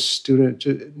to a student,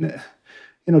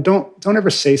 don't ever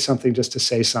say something just to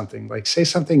say something. Like say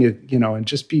something, and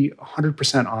just be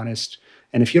 100% honest.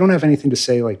 And if you don't have anything to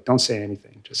say, like don't say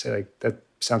anything. Just say like that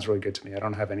sounds really good to me. I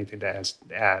don't have anything to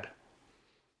add.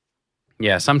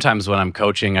 Yeah, sometimes when I'm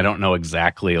coaching, I don't know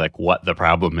exactly like what the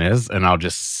problem is, and I'll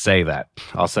just say that.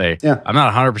 I'll say, I'm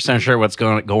not 100% sure what's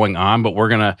going on, but we're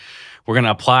gonna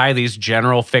apply these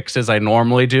general fixes I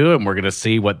normally do, and we're gonna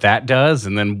see what that does,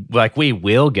 and then like we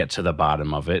will get to the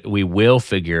bottom of it. We will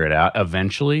figure it out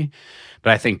eventually.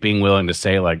 But I think being willing to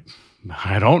say like,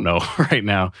 I don't know right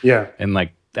now, and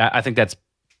like I think that's,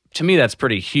 to me, that's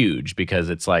pretty huge,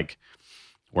 because it's like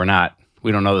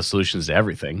we don't know the solutions to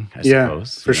everything, I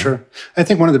suppose. For sure. I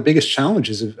think one of the biggest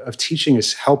challenges of teaching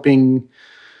is helping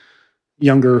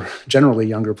generally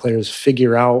younger players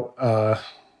figure out,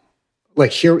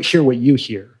 like hear what you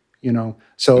hear,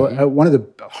 So one of the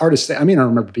hardest things, I mean, I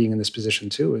remember being in this position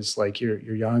too, is like you're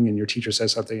young and your teacher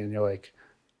says something and you're like,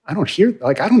 I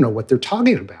don't know what they're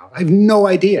talking about. I have no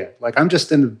idea. Like I'm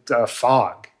just in a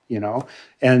fog,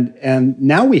 and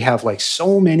now we have like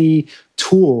so many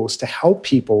tools to help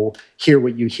people hear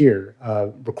what you hear.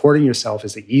 Recording yourself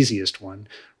is the easiest one.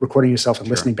 Recording yourself and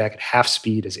listening back at half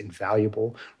speed is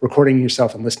invaluable. Recording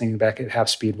yourself and listening back at half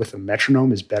speed with a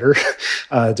metronome is better,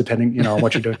 depending, on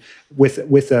what you're doing. With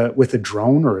a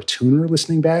drone or a tuner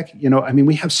listening back, I mean,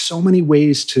 we have so many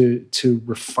ways to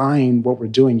refine what we're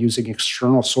doing using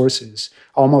external sources.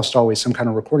 Almost always some kind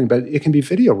of recording, but it can be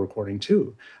video recording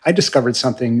too. I discovered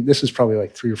something. This was probably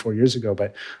like 3 or 4 years ago,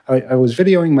 but I was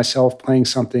videoing myself playing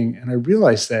something, and I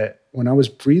realized that when I was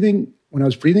breathing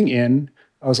in,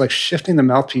 I was like shifting the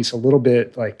mouthpiece a little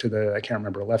bit, like to the, I can't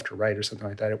remember, left or right or something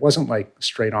like that. It wasn't like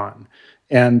straight on.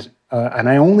 And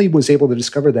I only was able to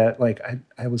discover that, like,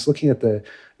 I was looking at the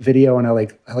video and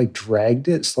I dragged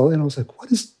it slowly, and I was like,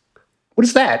 what is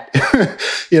that?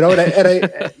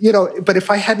 But if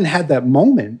I hadn't had that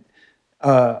moment,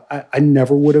 I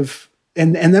never would have.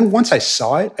 And then once I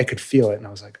saw it, I could feel it. And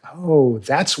I was like, oh,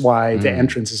 that's why the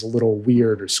entrance is a little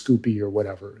weird or scoopy or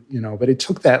whatever, But it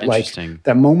took that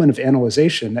that moment of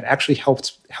analyzation that actually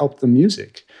helped the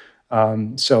music.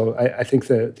 So I think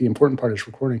the important part is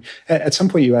recording. At some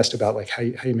point you asked about like how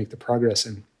you make the progress.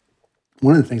 And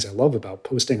one of the things I love about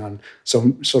posting on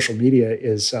social media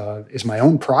is my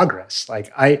own progress.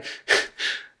 Like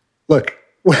look,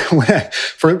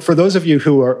 for those of you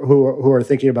who are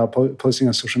thinking about posting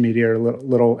on social media or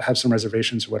little have some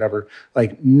reservations or whatever,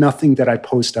 like nothing that I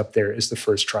post up there is the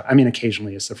first try. I mean,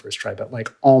 occasionally it's the first try, but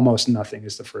like almost nothing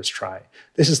is the first try.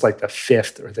 This is like the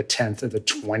 5th or the 10th or the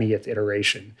 20th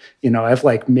iteration. I've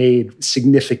like made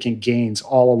significant gains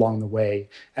all along the way.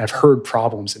 I've heard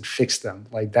problems and fixed them.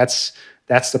 Like that's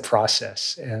the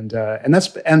process, and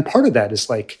part of that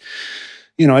is like,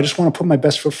 I just want to put my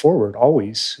best foot forward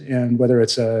always. And whether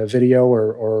it's a video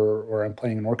or I'm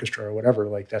playing an orchestra or whatever,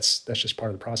 like that's just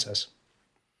part of the process.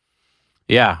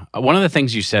 Yeah. One of the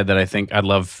things you said that I think I'd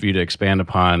love for you to expand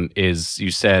upon is you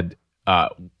said,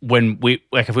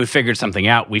 if we figured something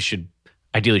out, we should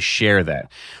ideally share that.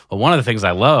 Well, one of the things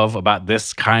I love about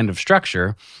this kind of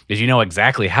structure is you know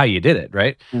exactly how you did it,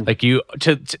 right? Like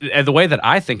the way that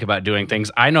I think about doing things,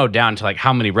 I know down to like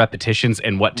how many repetitions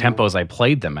and what tempos I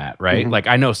played them at, right? Like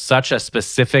I know such a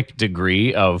specific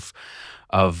degree of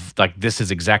like, this is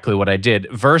exactly what I did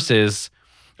versus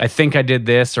I think I did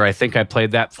this or I think I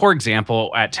played that. For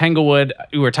example, at Tanglewood,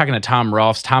 we were talking to Tom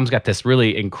Rolfs. Tom's got this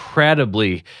really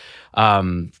incredibly,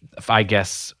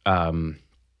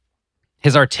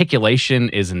 his articulation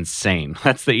is insane.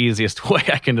 That's the easiest way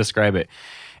I can describe it.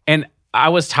 And I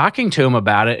was talking to him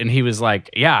about it, and he was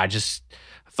like, yeah,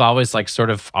 I've always like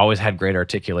sort of always had great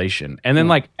articulation. And then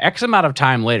like X amount of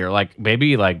time later, like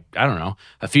maybe like, I don't know,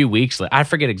 a few weeks later, I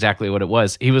forget exactly what it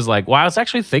was. He was like, well, I was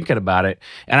actually thinking about it.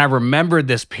 And I remembered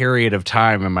this period of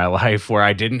time in my life where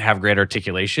I didn't have great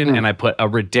articulation and I put a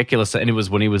ridiculous, and it was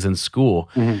when he was in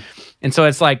school. And so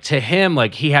it's like to him,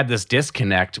 like he had this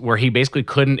disconnect where he basically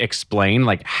couldn't explain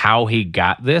like how he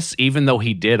got this, even though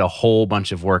he did a whole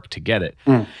bunch of work to get it.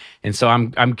 And so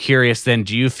I'm curious then,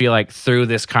 do you feel like through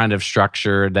this kind of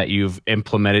structure that you've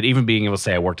implemented, even being able to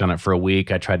say, I worked on it for a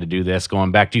week, I tried to do this,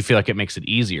 going back, do you feel like it makes it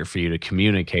easier for you to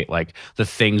communicate like the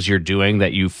things you're doing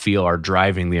that you feel are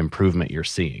driving the improvement you're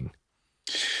seeing?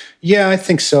 Yeah, I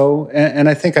think so. And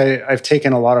I think I've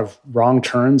taken a lot of wrong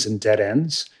turns and dead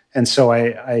ends. And so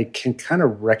I can kind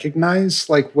of recognize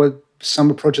like what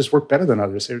some approaches work better than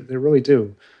others. They really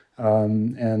do.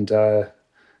 For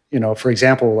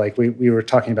example, like we were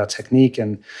talking about technique,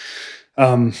 and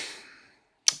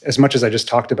as much as I just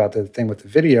talked about the thing with the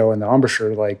video and the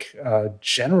embouchure, like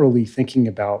generally thinking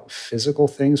about physical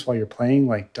things while you're playing,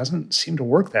 like doesn't seem to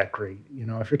work that great.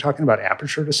 If you're talking about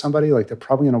aperture to somebody, like they're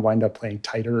probably going to wind up playing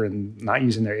tighter and not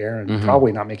using their air and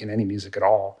probably not making any music at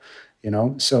all.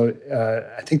 So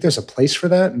I think there's a place for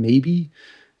that, maybe.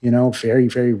 Very,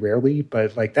 very rarely,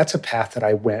 but like that's a path that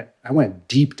I went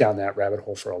deep down that rabbit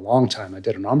hole for a long time. I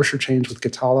did an embouchure change with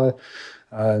Gitala,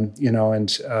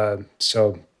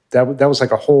 so that was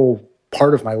like a whole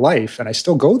part of my life, and I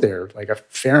still go there like a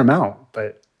fair amount,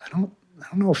 but I don't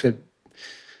know if it.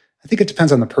 I think it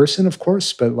depends on the person, of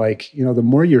course, but like the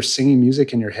more you're singing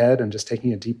music in your head and just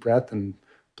taking a deep breath and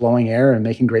blowing air and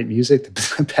making great music,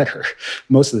 the better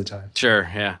most of the time. Sure,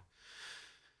 yeah.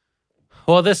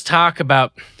 Well, this talk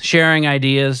about sharing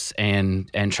ideas and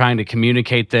trying to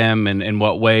communicate them and in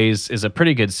what ways is a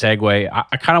pretty good segue.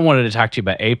 I kind of wanted to talk to you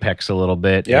about Apex a little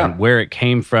bit, and where it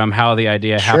came from, how the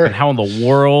idea happened, how in the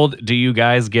world do you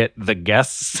guys get the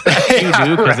guests that you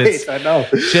do? Because it's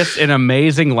just an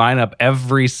amazing lineup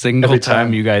every single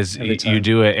time you guys you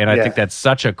do it, and I think that's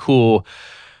such a cool.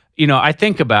 I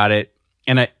think about it,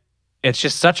 and it's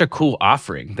just such a cool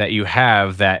offering that you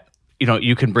have that.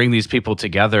 You can bring these people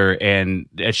together, and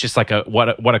it's just like what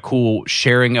a cool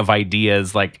sharing of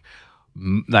ideas. Like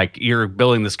you're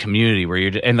building this community where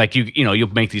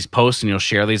you'll make these posts and you'll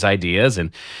share these ideas, and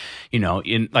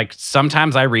in like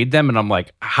sometimes I read them and I'm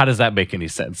like, how does that make any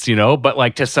sense? But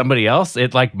like to somebody else,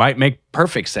 it like might make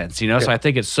perfect sense. So I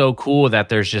think it's so cool that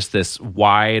there's just this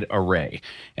wide array,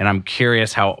 and I'm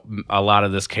curious how a lot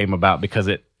of this came about because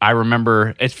I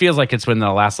remember it feels like it's been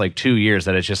the last like 2 years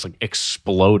that it's just like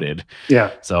exploded.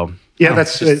 Yeah. So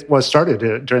it was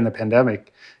started during the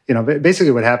pandemic.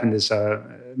 Basically what happened is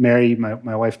Mary,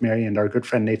 my wife Mary, and our good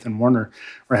friend Nathan Warner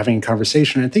were having a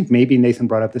conversation. I think maybe Nathan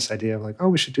brought up this idea of like, oh,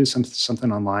 we should do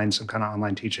something online, some kind of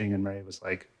online teaching. And Mary was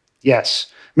like,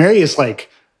 yes. Mary is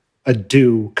like a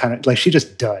do kind of like she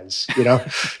just does.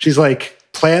 She's like,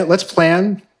 let's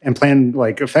plan. And plan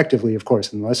like effectively, of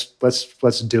course, and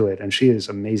let's do it. And she is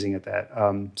amazing at that.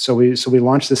 So we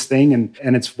launched this thing,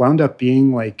 and it's wound up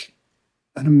being like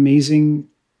an amazing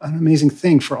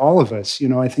thing for all of us.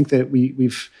 I think that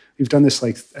we've done this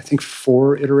like I think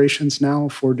 4 iterations now,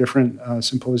 4 different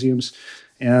symposiums,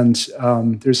 and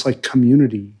there's like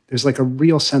community. There's like a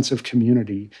real sense of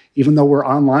community, even though we're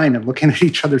online and looking at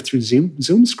each other through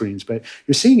Zoom screens. But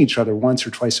you're seeing each other once or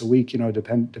twice a week,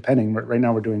 depending. Right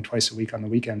now we're doing twice a week on the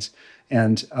weekends.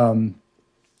 And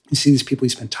you see these people, you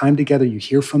spend time together, you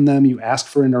hear from them, you ask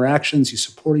for interactions, you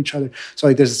support each other. So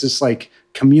like there's this like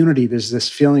community, there's this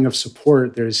feeling of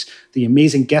support. There's the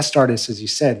amazing guest artists, as you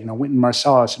said, Wynton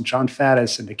Marsalis and John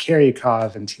Faddis and Nick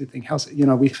Karyakov and Tina House.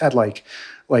 We've had like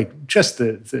just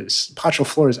the Pacho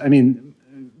Flores. I mean,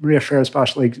 Maria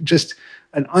Ferris-Bosch, like just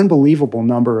an unbelievable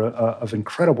number of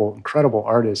incredible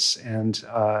artists, and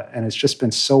it's just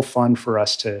been so fun for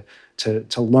us to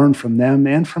learn from them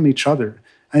and from each other.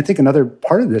 And I think another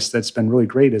part of this that's been really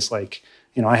great is like,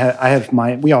 we all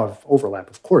have overlap,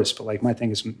 of course, but like my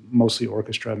thing is mostly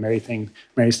orchestra. Mary's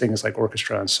thing is like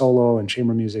orchestra and solo and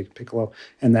chamber music, piccolo,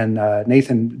 and then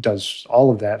Nathan does all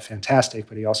of that, fantastic.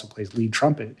 But he also plays lead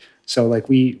trumpet. So like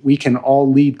we can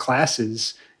all lead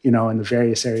classes, in the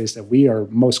various areas that we are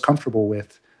most comfortable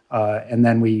with, and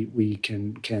then we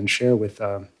can share with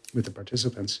the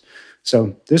participants.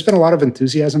 So there's been a lot of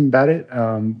enthusiasm about it.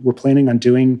 We're planning on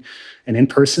doing an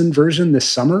in-person version this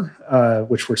summer,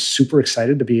 which we're super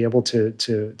excited to be able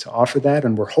to offer that.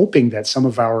 And we're hoping that some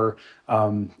of our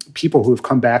people who have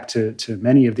come back to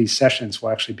many of these sessions will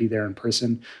actually be there in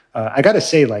person. I got to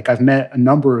say, like I've met a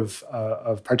number of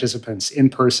participants in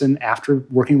person after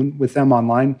working with them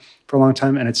online for a long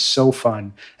time, and it's so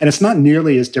fun. And it's not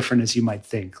nearly as different as you might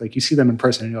think. Like you see them in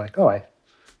person, and you're like, oh,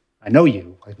 I know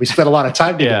you. Like we spent a lot of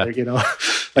time together,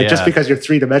 just because you're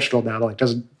 3-dimensional now, like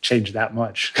doesn't change that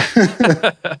much.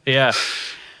 Yeah.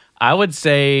 I would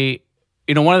say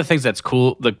one of the things that's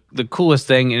cool, the coolest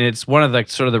thing, and it's one of the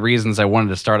sort of the reasons I wanted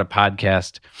to start a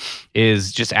podcast,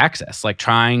 is just access, like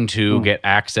trying to get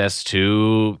access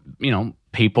to,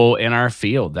 people in our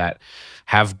field that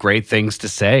have great things to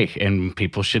say, and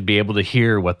people should be able to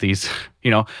hear what these,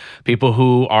 people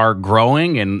who are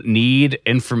growing and need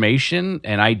information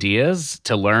and ideas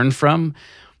to learn from.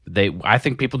 I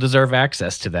think people deserve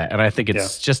access to that. And I think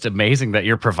it's just amazing that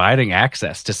you're providing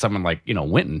access to someone like,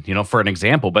 Winton, for an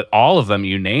example, but all of them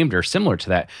you named are similar to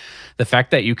that. The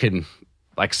fact that you can,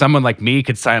 like someone like me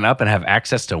could sign up and have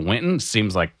access to Winton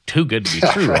seems like too good to be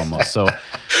true almost. So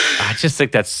I just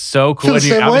think that's so cool. And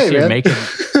you're making,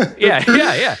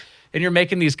 yeah. And you're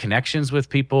making these connections with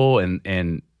people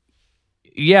and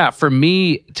yeah, for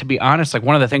me, to be honest, like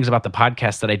one of the things about the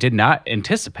podcast that I did not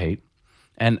anticipate,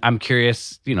 and I'm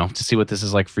curious, to see what this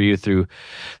is like for you through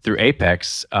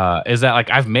Apex, is that like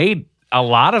I've made a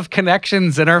lot of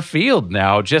connections in our field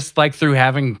now, just like through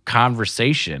having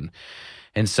conversation.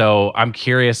 And so I'm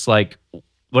curious, like,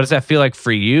 what does that feel like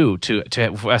for you to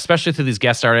especially through these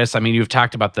guest artists? I mean, you've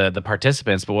talked about the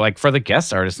participants, but like for the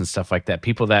guest artists and stuff like that,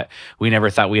 people that we never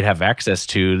thought we'd have access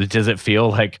to, does it feel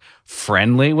like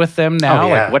friendly with them now?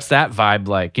 Like, what's that vibe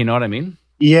like? You know what I mean?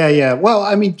 Yeah. Well,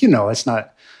 I mean, it's not.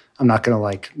 I'm not going to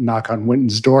like knock on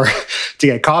Winton's door to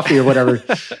get coffee or whatever.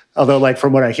 Although, like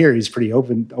from what I hear, he's pretty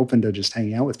open to just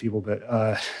hanging out with people. But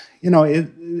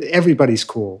everybody's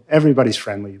cool. Everybody's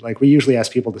friendly. Like we usually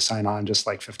ask people to sign on just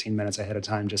like 15 minutes ahead of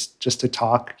time, just to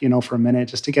talk, for a minute,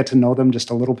 just to get to know them just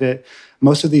a little bit.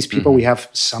 Most of these people we have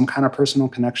some kind of personal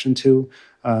connection to,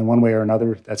 in one way or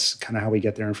another. That's kind of how we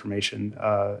get their information.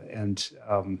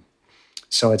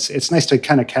 So it's nice to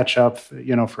kind of catch up,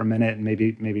 for a minute and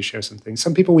maybe share some things.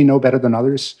 Some people we know better than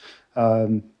others,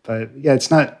 but yeah, it's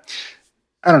not.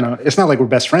 I don't know. It's not like we're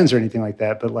best friends or anything like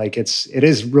that, but like it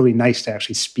is really nice to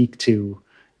actually speak to,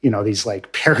 these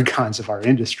like paragons of our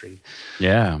industry.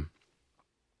 Yeah,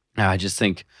 I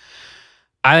think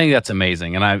that's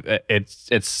amazing, and I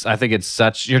think it's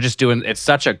such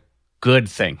a good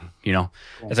thing,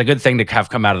 It's a good thing to have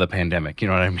come out of the pandemic, you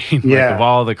know what I mean? Yeah. Like of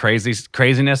all the craziness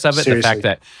of it, Seriously. The fact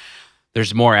that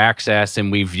there's more access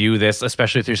and we view this,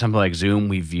 especially through something like Zoom,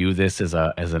 we view this as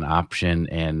an option.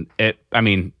 And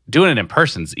doing it in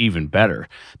person is even better.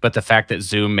 But the fact that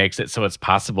Zoom makes it so it's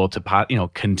possible to,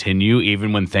 continue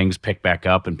even when things pick back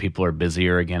up and people are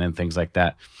busier again and things like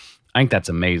that, I think that's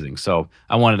amazing. So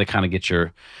I wanted to kind of get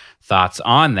your thoughts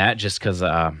on that just because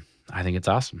I think it's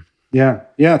awesome. Yeah.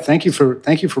 Thank you for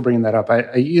bringing that up.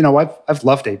 I've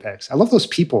loved Apex. I love those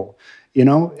people.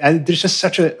 There's just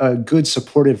such a good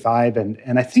supportive vibe,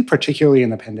 and I think particularly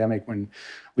in the pandemic when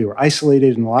we were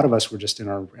isolated and a lot of us were just in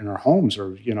our homes,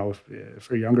 or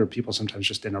for younger people sometimes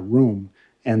just in a room,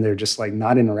 and they're just like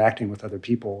not interacting with other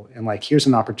people. And like here's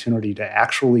an opportunity to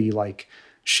actually like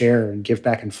share and give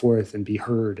back and forth and be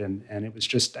heard. And it was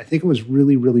just, I think it was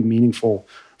really, really meaningful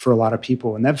for a lot of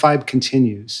people. And that vibe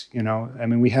continues, I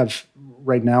mean, we have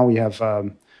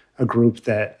a group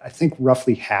that I think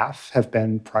roughly half have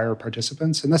been prior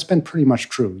participants. And that's been pretty much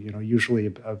true. Usually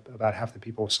about half the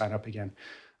people sign up again.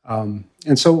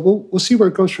 And so we'll see where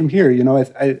it goes from here.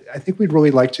 I think we'd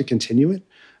really like to continue it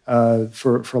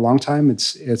for a long time.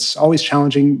 It's always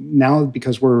challenging now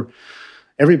because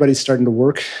everybody's starting to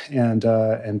work and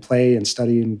play and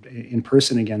study in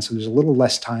person again. So there's a little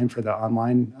less time for the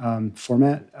online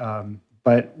format,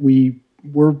 but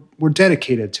we're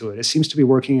dedicated to it. It seems to be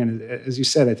working, and as you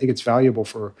said, I think it's valuable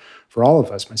for all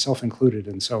of us, myself included.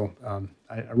 And so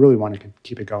I really want to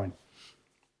keep it going.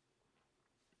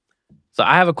 So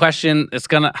I have a question.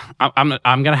 I'm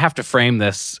gonna have to frame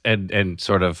this and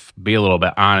sort of be a little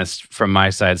bit honest from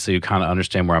my side, so you kind of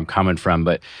understand where I'm coming from,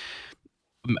 but.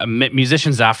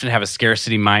 Musicians often have a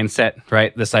scarcity mindset,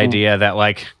 right? This idea that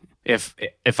like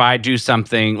if I do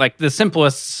something, like the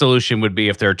simplest solution would be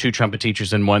if there are two trumpet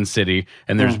teachers in one city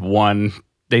and there's one,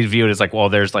 they view it as like, well,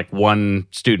 there's like one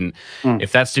student.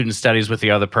 If that student studies with the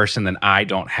other person, then I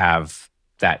don't have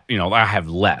that, I have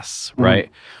less, right?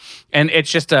 And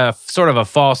it's just a sort of a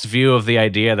false view of the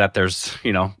idea that there's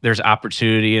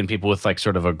opportunity in people with like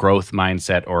sort of a growth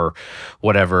mindset or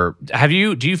whatever. Do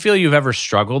you feel you've ever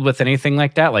struggled with anything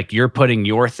like that? Like you're putting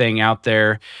your thing out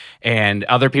there and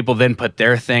other people then put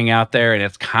their thing out there and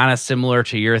it's kind of similar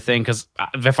to your thing? Because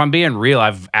if I'm being real,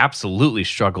 I've absolutely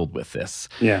struggled with this.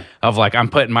 Yeah. Of like, I'm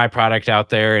putting my product out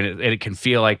there and it can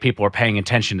feel like people are paying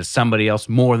attention to somebody else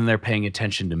more than they're paying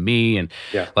attention to me. And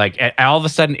like all of a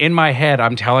sudden in my head,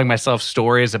 I'm telling myself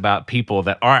stories about people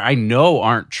that I know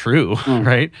aren't true,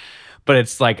 right? But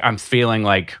it's like I'm feeling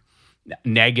like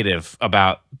negative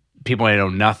about people may know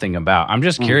nothing about. I'm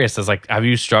just curious, as like, have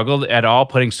you struggled at all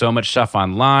putting so much stuff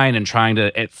online and trying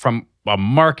to, from a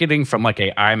marketing, from like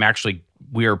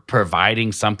we're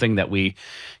providing something that we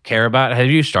care about? Have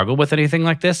you struggled with anything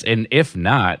like this? And if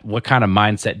not, what kind of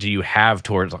mindset do you have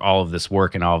towards all of this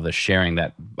work and all of this sharing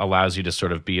that allows you to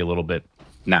sort of be a little bit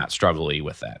not struggly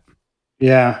with that?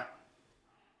 Yeah.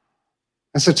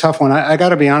 That's a tough one. I got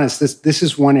to be honest. This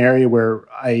is one area where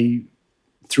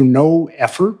through no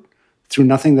effort, through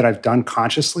nothing that I've done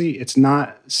consciously, it's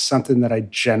not something that I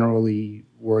generally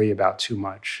worry about too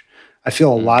much. I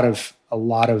feel a lot of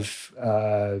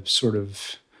sort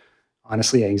of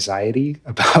honestly anxiety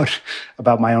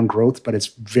about my own growth, but it's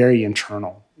very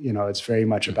internal. It's very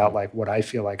much about like what I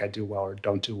feel like I do well or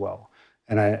don't do well,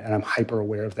 and I'm hyper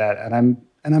aware of that, and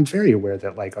I'm very aware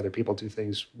that like other people do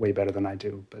things way better than I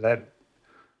do, but that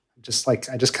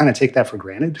I just kind of take that for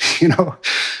granted,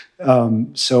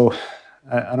 So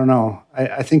I don't know.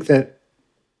 I think that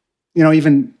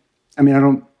even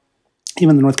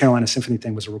the North Carolina Symphony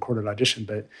thing was a recorded audition,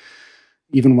 but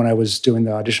even when I was doing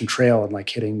the audition trail and like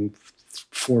hitting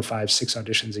 4, 5, 6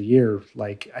 auditions a year,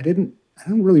 like I don't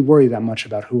really worry that much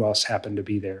about who else happened to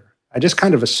be there. I just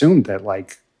kind of assumed that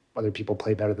like other people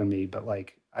play better than me, but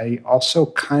like I also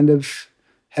kind of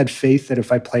had faith that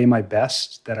if I play my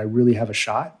best, that I really have a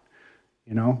shot,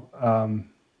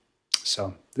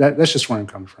 So that's just where I'm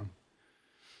coming from.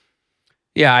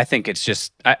 Yeah, I think it's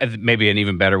just maybe an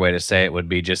even better way to say it would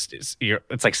be just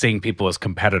it's like seeing people as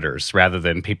competitors rather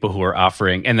than people who are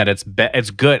offering, and that it's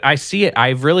good. I see it.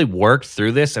 I've really worked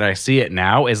through this, and I see it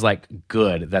now as like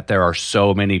good that there are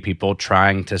so many people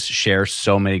trying to share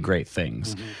so many great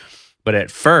things. Mm-hmm. But at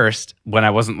first, when I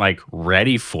wasn't like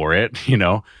ready for it,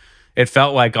 it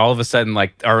felt like all of a sudden,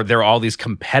 like, there are all these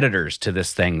competitors to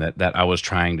this thing that I was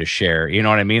trying to share. You know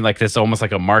what I mean? Like this almost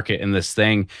like a market in this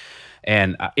thing.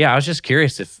 And I was just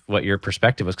curious what your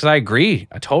perspective was, because I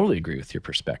totally agree with your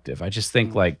perspective. I just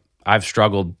think like I've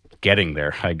struggled getting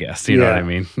there, I guess. You know what I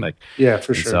mean? Like, yeah,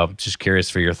 for sure. So just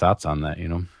curious for your thoughts on that,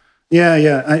 Yeah.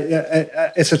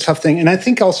 It's a tough thing. And I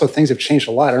think also things have changed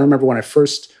a lot. I remember when I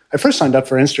first signed up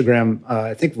for Instagram,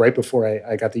 I think right before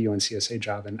I got the UNCSA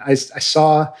job. And I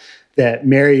saw that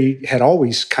Mary had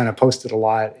always kind of posted a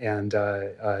lot and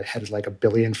had like 1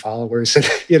 billion followers. And,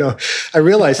 I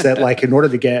realized that like in order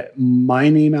to get my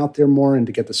name out there more and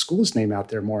to get the school's name out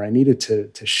there more, I needed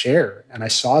to share. And I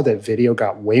saw that video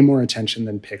got way more attention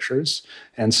than pictures.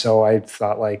 And so I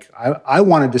thought like, I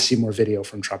wanted to see more video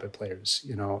from trumpet players,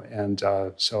 and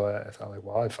so I thought like,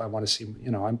 well, if I want to see,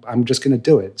 I'm just going to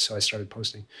do it. So I started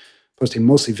posting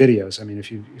mostly videos. I mean,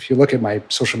 if you look at my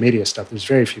social media stuff, there's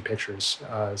very few pictures.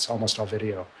 It's almost all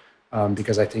video,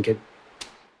 because I think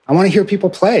I want to hear people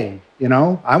play.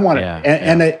 I want to,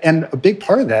 and a big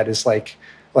part of that is like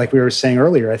we were saying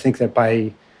earlier. I think that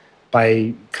by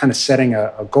kind of setting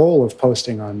a goal of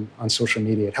posting on social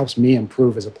media, it helps me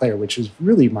improve as a player, which is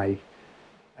really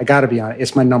I got to be honest,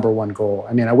 it's my number one goal.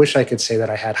 I mean, I wish I could say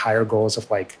that I had higher goals of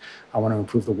like I want to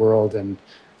improve the world and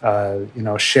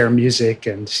share music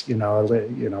and,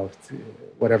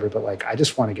 whatever. But like, I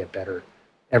just want to get better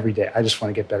every day. I just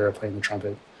want to get better at playing the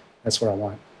trumpet. That's what I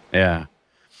want. Yeah.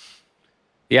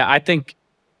 Yeah. I think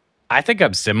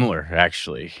I'm similar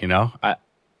actually.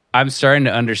 I'm starting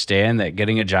to understand that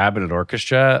getting a job in an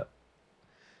orchestra,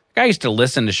 I used to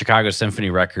listen to Chicago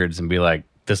Symphony records and be like,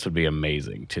 this would be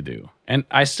amazing to do. And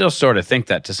I still sort of think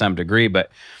that to some degree, but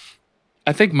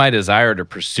I think my desire to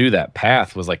pursue that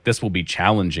path was like, this will be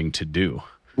challenging to do.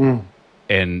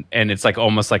 And it's like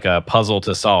almost like a puzzle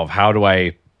to solve. How do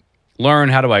I learn?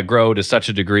 How do I grow to such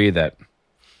a degree that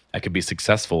I could be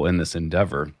successful in this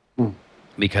endeavor?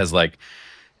 Because like,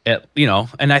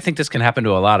 and I think this can happen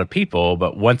to a lot of people,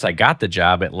 but once I got the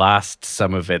job, it lost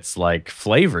some of its like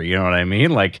flavor. You know what I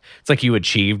mean? Like, it's like you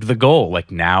achieved the goal.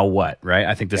 Like, now what, right?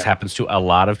 I think this happens to a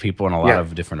lot of people in a lot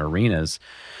of different arenas.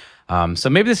 So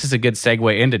maybe this is a good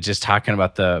segue into just talking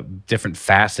about the different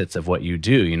facets of what you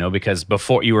do, because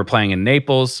before you were playing in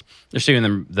Naples, you're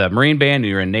doing the Marine Band,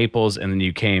 you were in Naples, and then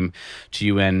you came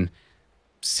to UNCSA.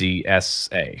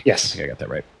 Yes. I think I got that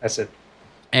right. That's it.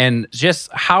 And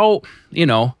just how,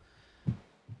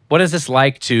 what is this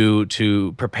like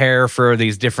to prepare for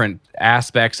these different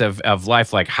aspects of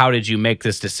life? Like, how did you make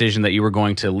this decision that you were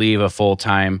going to leave a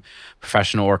full-time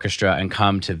professional orchestra and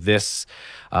come to this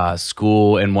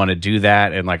school and want to do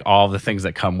that, and like all the things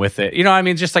that come with it?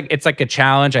 Just like it's like a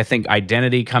challenge. I think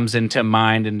identity comes into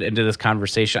mind and into this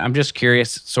conversation. I'm just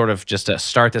curious, sort of just to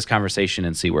start this conversation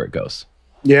and see where it goes.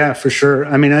 Yeah, for sure.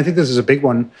 I mean, I think this is a big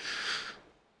one.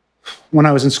 When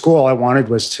I was in school, all I wanted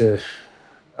was to,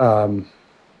 have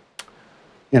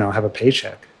a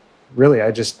paycheck. really, I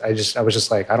was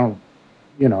just like, I don't,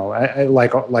 I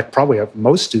like probably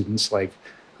most students, like,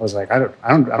 I was like, I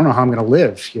don't know how I'm going to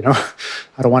live.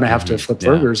 I don't want to have to flip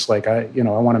burgers. Like I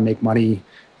want to make money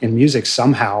in music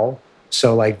somehow.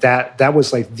 So like that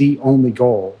was like the only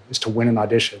goal, is to win an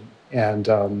audition. And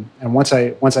once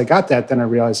I got that, then I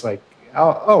realized like,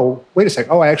 oh, wait a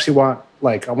second. Oh, I actually want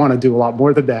to do a lot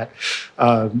more than that.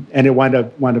 And it wound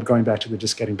up going back to the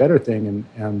just getting better thing.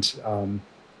 And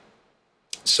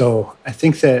so I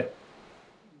think that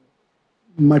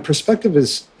my perspective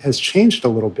has changed a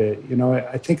little bit.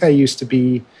 I think I used to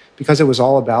be, because it was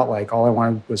all about like, all I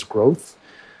wanted was growth.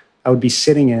 I would be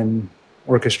sitting in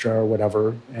orchestra or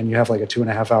whatever, and you have like a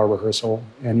 2.5-hour rehearsal,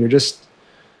 and you're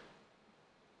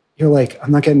like,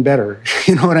 I'm not getting better.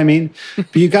 You know what I mean?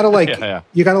 But you gotta like,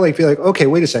 you gotta like be like, okay,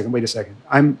 wait a second.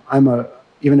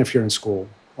 Even if you're in school,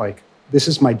 like, this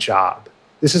is my job.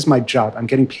 I'm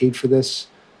getting paid for this,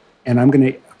 and I'm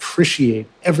going to appreciate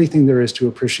everything there is to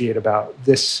appreciate about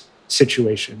this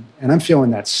situation. And I'm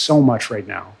feeling that so much right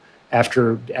now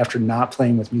after not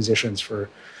playing with musicians for,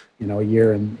 a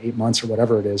year and 8 months or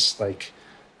whatever it is. Like,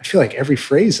 I feel like every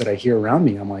phrase that I hear around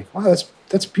me, I'm like, wow,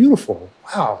 that's beautiful.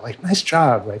 Wow, like, nice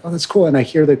job. Like, oh, that's cool. And I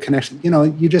hear the connection.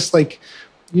 You just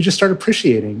start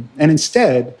appreciating. And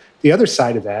instead, the other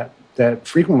side of that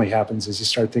frequently happens is you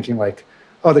start thinking like,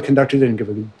 oh, the conductor didn't give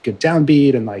a good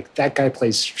downbeat, and like, that guy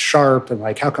plays sharp, and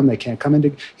like, how come they can't come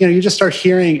into, you just start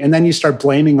hearing, and then you start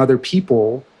blaming other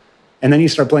people, and then you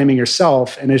start blaming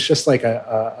yourself, and it's just like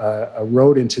a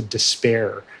road into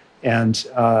despair. And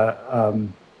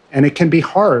it can be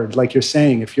hard, like you're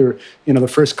saying, if you're, the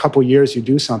first couple years you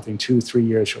do something, 2-3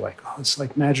 years, you're like, oh, it's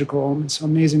like magical, it's so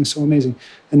amazing, so amazing.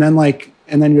 And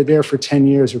then you're there for 10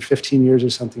 years or 15 years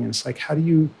or something, and it's like, how do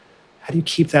you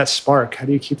keep that spark? How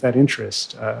do you keep that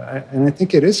interest? And I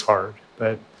think it is hard,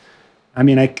 but I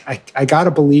mean, I got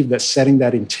to believe that setting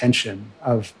that intention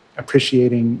of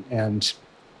appreciating and,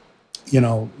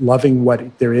 loving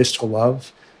what there is to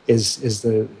love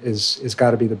is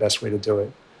got to be the best way to do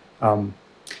it.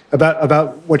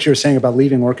 About what you were saying about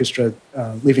leaving orchestra,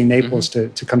 leaving Naples to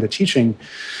come to teaching.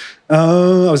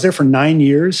 I was there for 9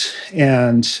 years,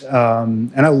 and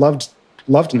I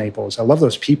loved Naples. I love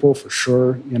those people for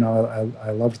sure.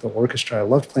 I loved the orchestra. I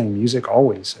loved playing music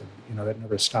always, and that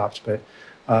never stopped. But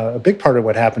a big part of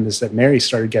what happened is that Mary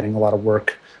started getting a lot of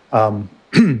work,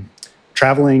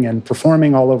 traveling and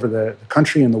performing all over the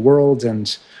country and the world.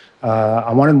 And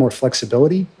I wanted more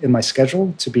flexibility in my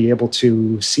schedule to be able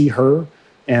to see her.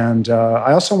 And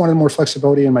I also wanted more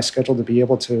flexibility in my schedule to be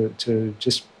able to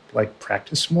just like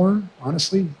practice more,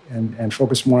 honestly, and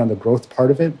focus more on the growth part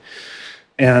of it.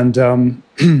 And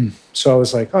so I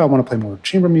was like, oh, I want to play more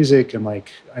chamber music. And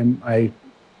like,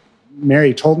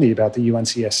 Mary told me about the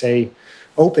UNCSA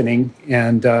opening,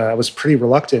 and I was pretty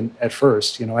reluctant at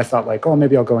first. I thought like, oh,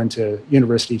 maybe I'll go into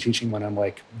university teaching when I'm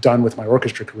like done with my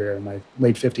orchestra career in my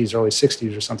late 50s, early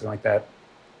 60s or something like that.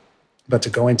 But to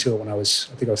go into it when I was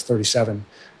 37,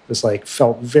 it was like,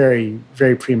 felt very,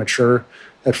 very premature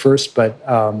at first. But,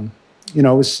 it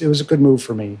was a good move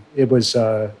for me. It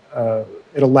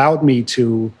allowed me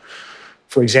to,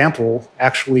 for example,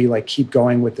 actually like keep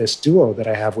going with this duo that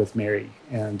I have with Mary,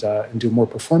 and do more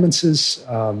performances,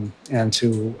 and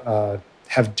to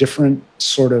have different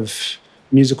sort of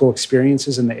musical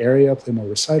experiences in the area, play more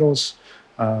recitals.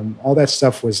 All that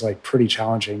stuff was like pretty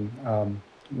challenging.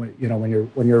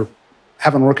 When you're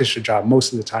have an orchestra job,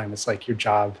 most of the time it's like your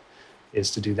job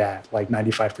is to do that, like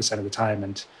 95% of the time.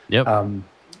 And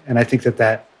and I think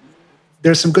that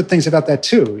there's some good things about that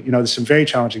too. There's some very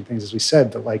challenging things, as we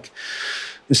said, but like,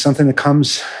 there's something that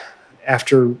comes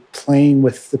after playing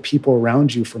with the people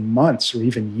around you for months or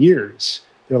even years.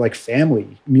 They're like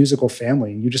family, musical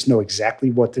family, and you just know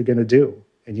exactly what they're going to do,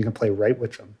 and you can play right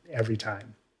with them every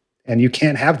time. And you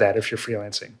can't have that if you're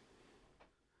freelancing.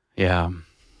 Yeah.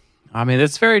 I mean,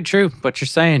 that's very true what you're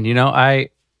saying. There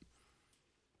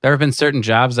have been certain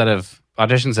jobs that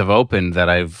auditions have opened that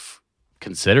I've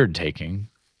considered taking.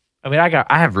 I mean,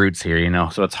 I have roots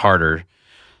here, so it's harder.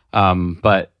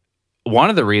 But one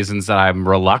of the reasons that I'm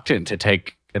reluctant to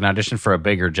take an audition for a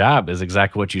bigger job is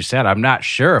exactly what you said. I'm not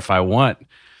sure if I want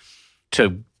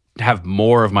to have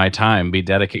more of my time be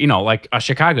dedicated, like a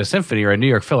Chicago Symphony or a New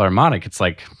York Philharmonic. It's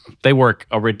like they work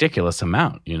a ridiculous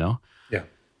amount, Yeah.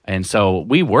 And so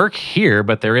we work here,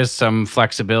 but there is some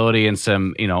flexibility and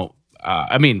some,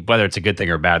 I mean, whether it's a good thing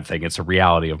or a bad thing, it's a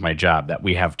reality of my job that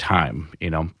we have time,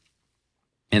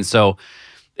 And so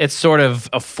it's sort of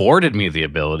afforded me the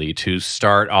ability to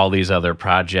start all these other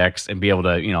projects and be able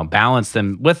to, balance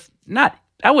them with not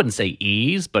I wouldn't say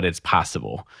ease, but it's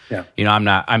possible. Yeah.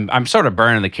 I'm sort of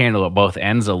burning the candle at both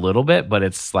ends a little bit, but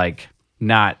it's like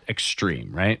not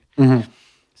extreme, right? Mm-hmm.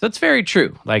 So it's very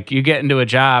true. Like you get into a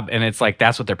job and it's like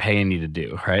that's what they're paying you to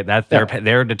do, right?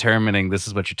 They're determining this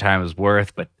is what your time is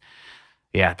worth. But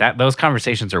yeah, those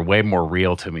conversations are way more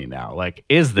real to me now. Like,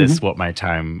 is this what my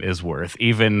time is worth?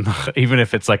 Even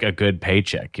if it's like a good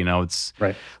paycheck, it's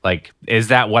right. Like, is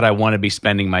that what I want to be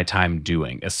spending my time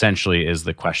doing? Essentially, is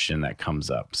the question that comes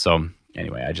up. So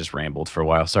anyway, I just rambled for a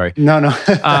while. Sorry. No.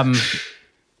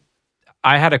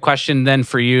 I had a question then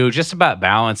for you, just about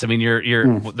balance. I mean, you're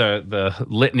the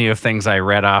litany of things I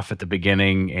read off at the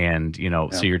beginning, and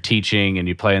so you're teaching and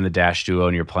you play in the Dash Duo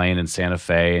and you're playing in Santa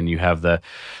Fe and you have the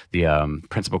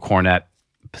principal cornet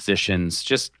positions.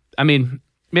 Just, I mean,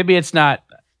 maybe it's not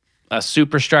a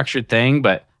super structured thing,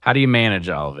 but how do you manage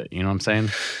all of it? You know what I'm saying?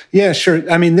 Yeah, sure.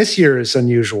 I mean, this year is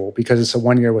unusual because it's a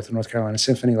 1 year with the North Carolina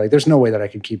Symphony. Like, there's no way that I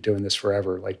could keep doing this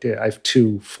forever. Like, I have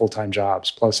 2 full-time jobs,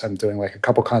 plus I'm doing like a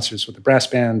couple concerts with the brass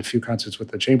band, a few concerts with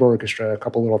the chamber orchestra, a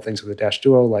couple little things with the Dash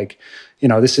Duo. Like,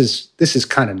 this is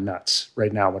kind of nuts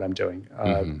right now what I'm doing.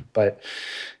 And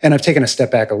I've taken a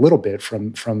step back a little bit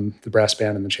from the brass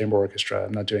band and the chamber orchestra.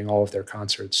 I'm not doing all of their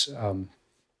concerts.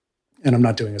 And I'm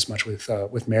not doing as much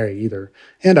with Mary either.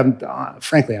 And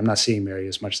frankly, I'm not seeing Mary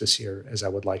as much this year as I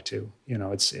would like to.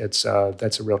 It's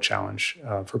that's a real challenge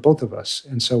for both of us.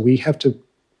 And so we have to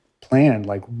plan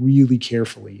like really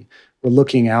carefully. We're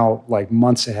looking out like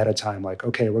months ahead of time. Like,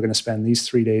 okay, we're going to spend these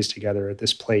 3 days together at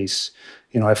this place.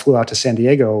 I flew out to San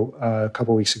Diego a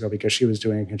couple of weeks ago because she was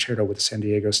doing a concerto with the San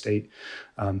Diego State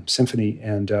Symphony.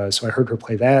 And so I heard her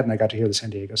play that, and I got to hear the San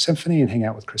Diego Symphony and hang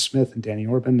out with Chris Smith and Danny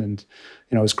Orban. And,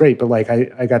 it was great. But like,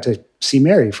 I got to see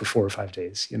Mary for 4 or 5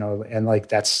 days, and like,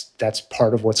 that's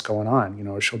part of what's going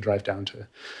on, she'll drive down to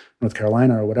North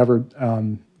Carolina or whatever.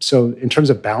 So in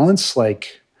terms of balance,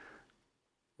 like,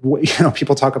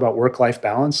 people talk about work-life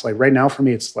balance. Like right now for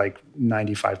me, it's like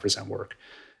 95% work.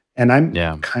 And I'm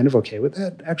kind of okay with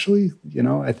that, actually.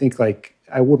 I think like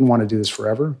I wouldn't want to do this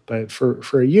forever, but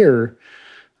for a year,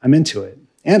 I'm into it.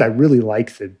 And I really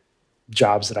like the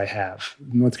jobs that I have.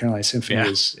 North Carolina Symphony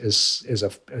is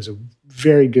a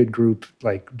very good group.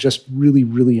 Like, just really,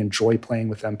 really enjoy playing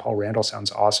with them. Paul Randall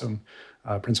sounds awesome,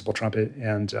 principal trumpet,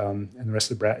 and the rest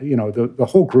of the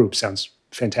whole group sounds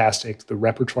fantastic. The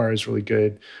repertoire is really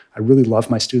good. I really love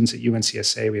my students at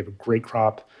UNCSA. We have a great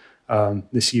crop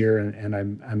this year, and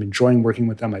I'm enjoying working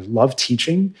with them. I love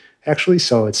teaching, actually.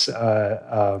 So it's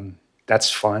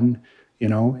that's fun,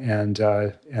 and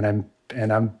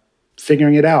I'm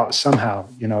figuring it out somehow.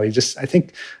 I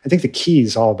think the key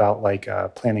is all about like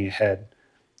planning ahead,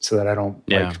 so that I don't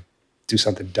like do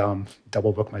something dumb,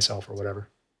 double book myself or whatever.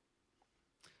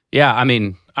 Yeah, I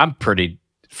mean, I'm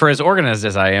for as organized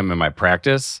as I am in my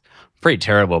practice, pretty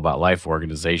terrible about life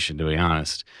organization, to be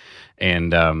honest.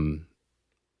 And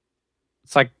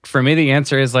it's like, for me, the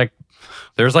answer is like,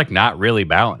 there's like not really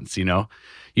balance, you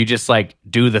just like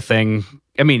do the thing.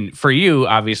 I mean, for you,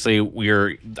 obviously,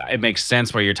 it makes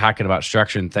sense where you're talking about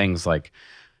structuring things like,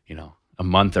 a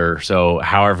month or so,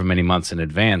 however many months in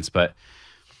advance. But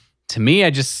to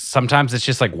me, sometimes it's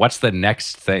just like, what's the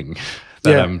next thing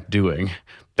that I'm doing?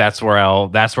 That's where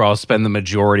I'll spend the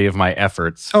majority of my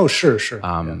efforts. Oh, sure.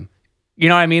 You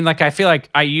know what I mean? Like, I feel like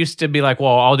I used to be like,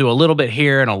 well, I'll do a little bit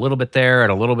here and a little bit there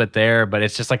and a little bit there, but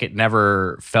it's just like it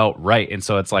never felt right. And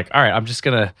so it's like, all right,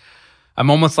 I'm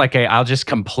almost like I'll just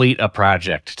complete a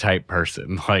project type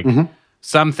person. Like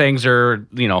some things are,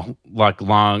 like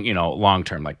long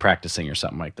term, like practicing or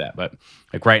something like that. But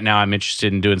like right now I'm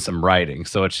interested in doing some writing.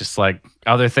 So it's just like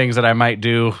other things that I might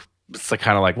do. It's like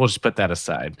kind of like, we'll just put that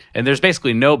aside. And there's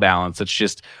basically no balance. It's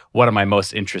just, what am I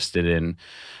most interested in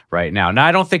right now? Now,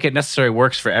 I don't think it necessarily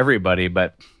works for everybody,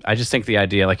 but I just think the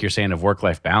idea, like you're saying, of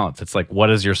work-life balance, it's like, what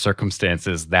is your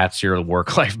circumstances? That's your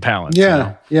work-life balance.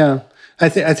 Yeah. I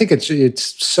think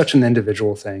it's such an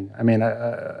individual thing. I mean,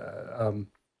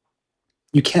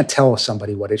 you can't tell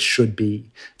somebody what it should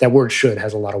be. That word "should"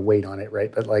 has a lot of weight on it,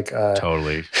 right? But like,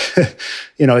 totally,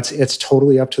 it's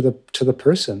totally up to the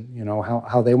person.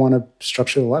 How they want to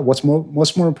structure their life. What's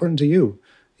more important to you?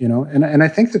 And I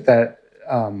think that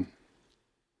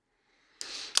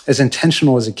as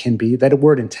intentional as it can be, that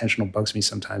word intentional bugs me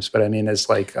sometimes. But I mean, as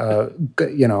like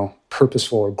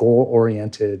purposeful or goal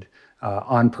oriented,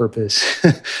 on purpose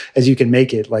as you can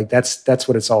make it. Like that's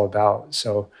what it's all about.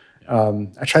 So.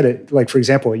 I try to, like, for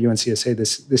example, at UNCSA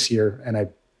this year, and I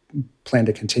plan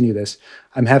to continue this,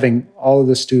 I'm having all of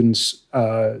the students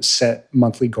set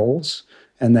monthly goals,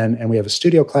 and we have a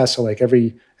studio class. So like at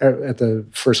the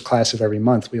first class of every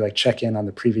month, we like check in on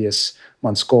the previous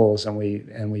month's goals, and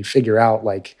we figure out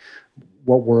like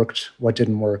what worked, what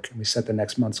didn't work, and we set the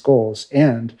next month's goals.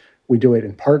 And we do it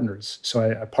in partners. So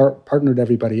I partnered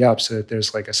everybody up so that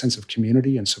there's like a sense of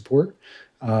community and support.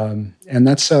 And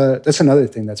that's another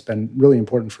thing that's been really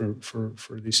important for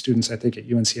these students, I think, at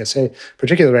UNCSA,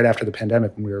 particularly right after the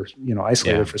pandemic when we were,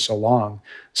 isolated for so long.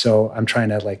 So I'm trying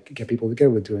to like get people together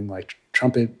with doing like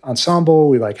trumpet ensemble.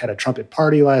 We like had a trumpet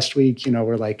party last week.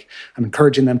 We're like, I'm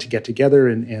encouraging them to get together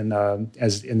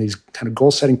as in these kind of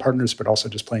goal setting partners, but also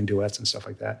just playing duets and stuff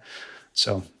like that.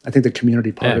 So I think the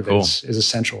community part of it is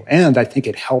essential. And I think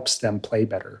it helps them play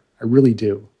better. I really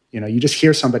do. You just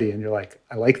hear somebody and you're like,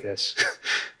 I like this.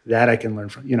 That I can learn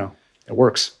from, it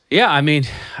works. Yeah, I mean,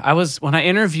 when I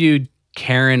interviewed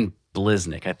Karen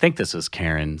Bliznick, I think this was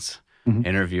Karen's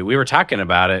interview, we were talking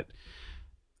about it,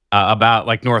 about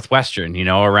like Northwestern,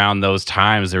 around those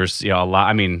times. There was, a lot,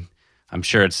 I mean, I'm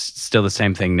sure it's still the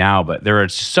same thing now, but there are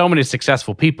so many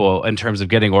successful people in terms of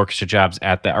getting orchestra jobs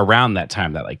around that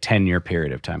time, that like 10-year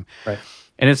period of time. Right.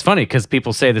 And it's funny because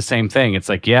people say the same thing. It's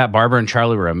like, yeah, Barbara and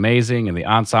Charlie were amazing and the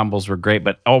ensembles were great,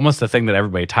 but almost the thing that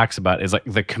everybody talks about is like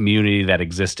the community that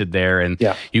existed there. And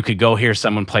you could go hear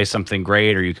someone play something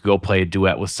great, or you could go play a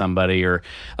duet with somebody, or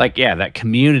like, that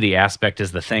community aspect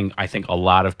is the thing I think a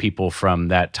lot of people from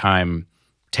that time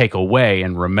take away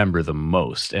and remember the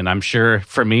most. And I'm sure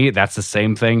for me, that's the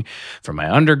same thing for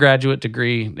my undergraduate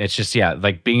degree. It's just,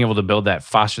 like being able to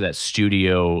foster that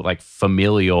studio, like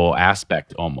familial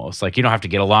aspect almost. Like you don't have to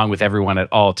get along with everyone at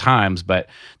all times, but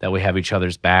that we have each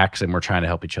other's backs and we're trying to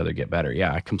help each other get better.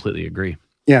 Yeah, I completely agree.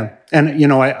 Yeah. And,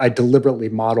 I deliberately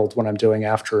modeled what I'm doing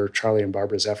after Charlie and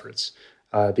Barbara's efforts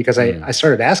because I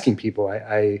started asking people.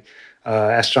 I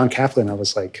asked John Kaplan, I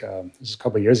was like, this was a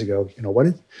couple of years ago,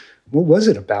 what was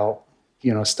it about,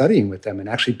 studying with them and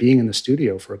actually being in the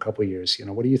studio for a couple of years?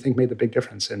 What do you think made the big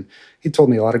difference? And he told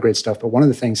me a lot of great stuff, but one of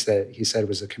the things that he said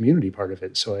was the community part of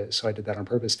it. So I did that on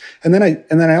purpose. And then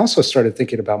I also started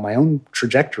thinking about my own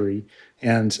trajectory.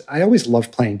 And I always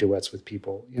loved playing duets with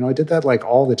people. I did that like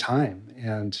all the time.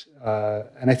 And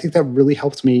I think that really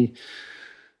helped me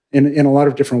in a lot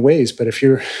of different ways. But if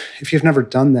you've never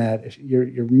done that, if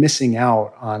you're missing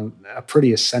out on a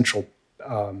pretty essential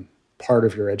part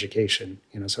of your education.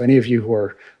 So any of you who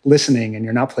are listening and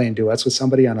you're not playing duets with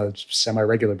somebody on a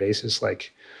semi-regular basis,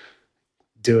 like,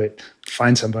 do it.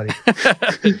 Find somebody.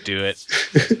 Do it.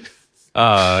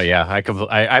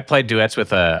 I played duets with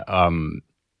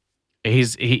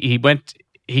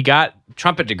he got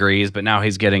trumpet degrees, but now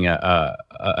he's getting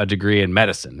a degree in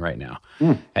medicine right now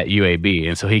at UAB.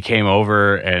 And so he came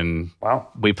over and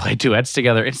we played duets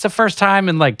together. It's the first time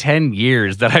in like 10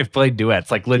 years that I've played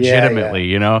duets, like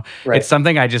legitimately, Right. It's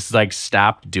something I just like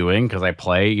stopped doing because I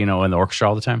play, in the orchestra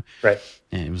all the time. Right.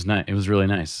 And it was nice. It was really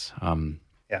nice.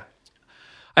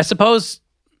 I suppose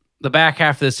the back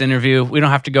half of this interview, we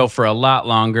don't have to go for a lot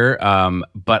longer,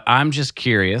 but I'm just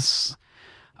curious.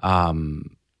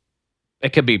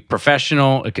 It could be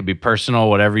professional, it could be personal,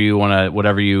 whatever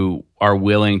you are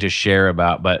willing to share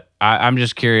about. But I'm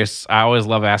just curious. I always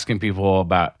love asking people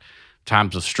about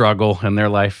times of struggle in their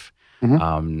life,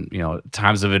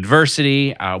 times of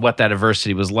adversity, what that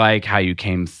adversity was like, how you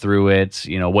came through it,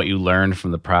 what you learned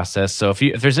from the process. So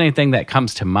if there's anything that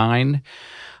comes to mind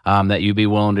that you'd be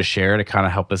willing to share to kind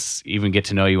of help us even get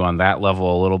to know you on that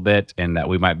level a little bit, and that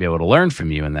we might be able to learn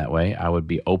from you in that way, I would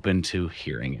be open to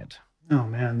hearing it. Oh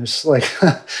man, there's like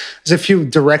there's a few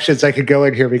directions I could go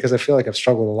in here because I feel like I've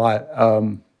struggled a lot.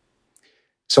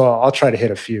 So I'll try to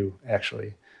hit a few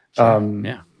actually.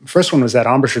 Sure. First one was that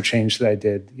embouchure change that I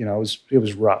did. It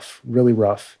was rough, really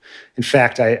rough. In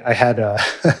fact, I had I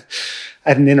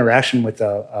had an interaction with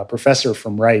a professor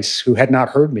from Rice who had not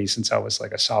heard me since I was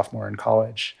like a sophomore in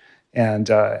college, and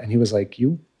he was like,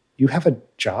 "You have a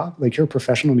job? Like you're a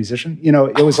professional musician?"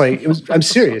 It was like I'm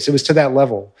serious. It was to that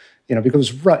level.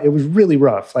 Because it was really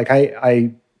rough. Like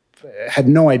I had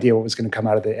no idea what was going to come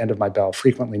out of the end of my bell,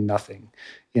 frequently nothing,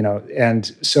 And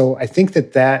so I think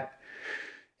that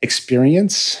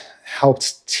experience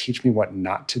helped teach me what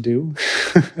not to do.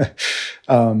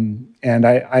 And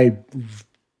I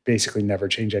basically never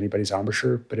change anybody's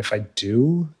embouchure. But if I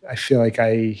do, I feel like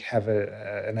I have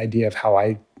an idea of how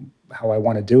I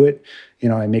want to do it.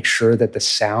 I make sure that the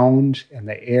sound and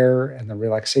the air and the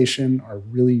relaxation are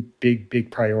really big,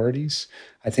 big priorities.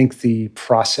 I think the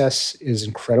process is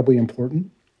incredibly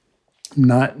important.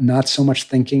 Not so much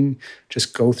thinking,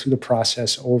 just go through the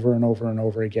process over and over and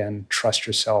over again. Trust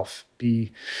yourself,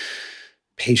 be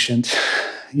patient,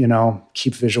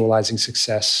 keep visualizing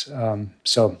success.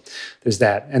 So there's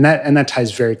that. And that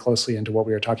ties very closely into what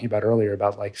we were talking about earlier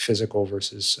about like physical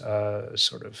versus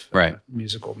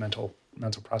musical, mental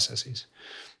processes.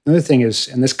 Another thing is,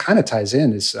 and this kind of ties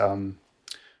in, is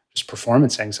just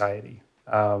performance anxiety.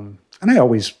 And I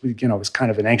always, was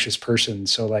kind of an anxious person.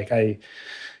 So like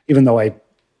even though I,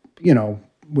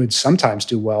 would sometimes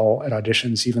do well at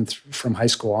auditions, even from high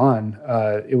school on,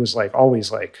 it was like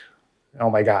always like, oh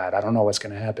my God, I don't know what's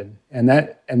going to happen. And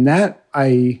that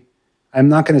I'm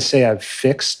not going to say I've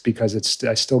fixed, because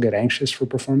I still get anxious for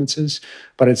performances,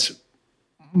 but it's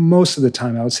most of the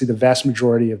time, I would say the vast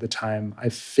majority of the time,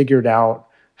 I've figured out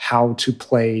how to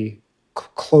play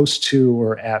close to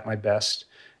or at my best.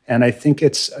 And I think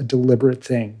it's a deliberate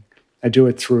thing. I do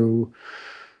it through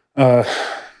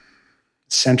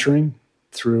centering,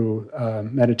 through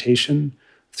meditation,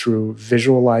 through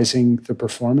visualizing the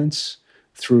performance,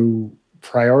 through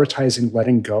prioritizing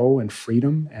letting go and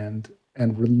freedom and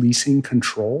releasing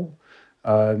control.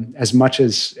 As much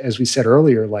as we said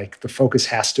earlier, like the focus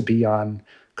has to be on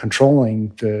controlling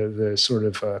the sort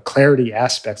of clarity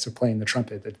aspects of playing the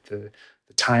trumpet, the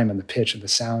time and the pitch and the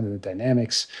sound and the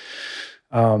dynamics.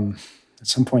 At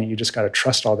some point, you just got to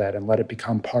trust all that and let it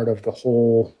become part of the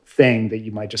whole thing that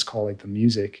you might just call like the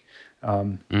music.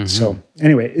 So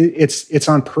anyway, it's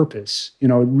on purpose. It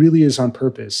really is on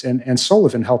purpose. And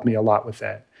Sullivan helped me a lot with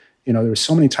that. There were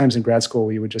so many times in grad school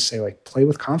where you would just say like, play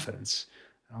with confidence.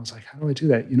 And I was like, how do I do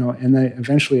that? And then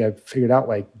eventually I figured out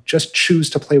like, just choose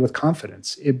to play with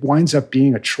confidence. It winds up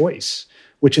being a choice,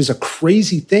 which is a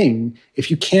crazy thing.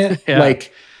 If you can't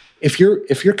like, if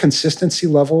your consistency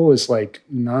level is like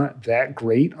not that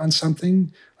great on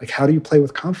something, like how do you play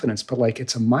with confidence? But like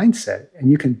it's a mindset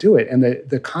and you can do it. And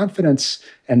the confidence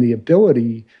and the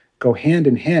ability go hand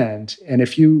in hand. And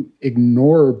if you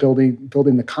ignore building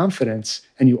the confidence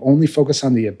and you only focus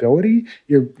on the ability,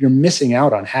 you're missing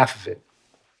out on half of it.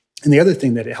 And the other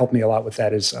thing that it helped me a lot with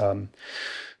that is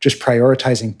just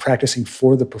practicing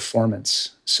for the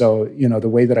performance. So, the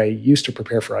way that I used to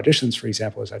prepare for auditions, for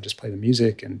example, is I just play the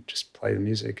music and just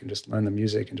learn the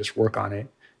music and just work on it,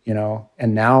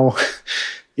 And now,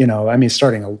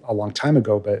 starting a long time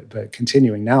ago, but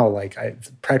continuing now, like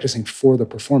practicing for the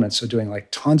performance. So doing like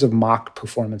tons of mock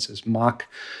performances, mock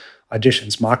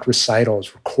auditions, mock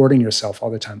recitals, recording yourself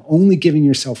all the time, only giving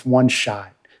yourself one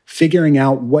shot, figuring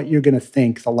out what you're going to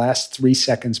think the last 3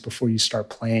 seconds before you start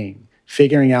playing,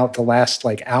 figuring out the last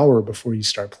like hour before you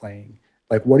start playing.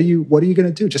 Like, what are you going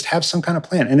to do? Just have some kind of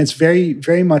plan. And it's very,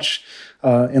 very much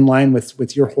in line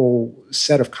with your whole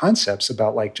set of concepts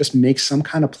about like, just make some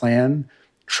kind of plan,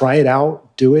 try it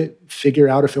out, do it, figure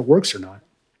out if it works or not.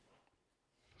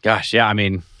 Gosh, yeah. I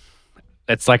mean,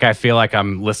 it's like I feel like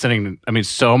I'm listening. I mean,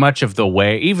 so much of the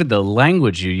way, even the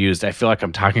language you used, I feel like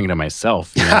I'm talking to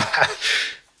myself.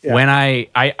 Yeah. When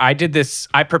I did this,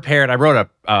 I wrote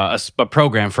a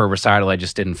program for a recital I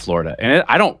just did in Florida. And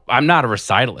I'm not a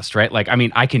recitalist, right? Like, I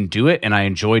mean, I can do it and I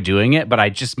enjoy doing it, but I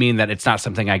just mean that it's not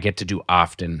something I get to do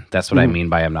often. That's what I mean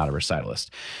by I'm not a recitalist.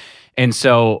 And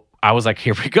so I was like,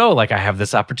 here we go. Like, I have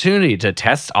this opportunity to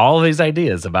test all of these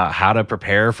ideas about how to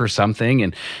prepare for something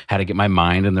and how to get my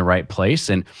mind in the right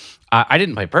place. And I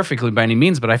didn't play perfectly by any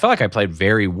means, but I felt like I played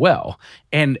very well.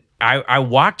 And I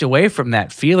walked away from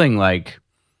that feeling like,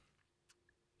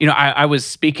 I was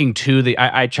speaking to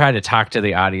I try to talk to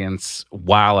the audience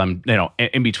while I'm,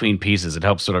 in between pieces. It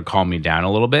helps sort of calm me down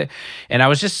a little bit. And I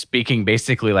was just speaking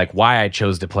basically like why I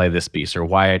chose to play this piece or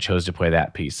why I chose to play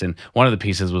that piece. And one of the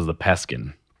pieces was the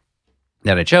Peskin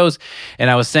that I chose. And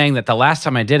I was saying that the last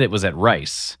time I did it was at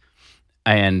Rice.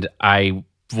 And I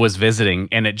was visiting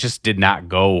and it just did not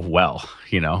go well.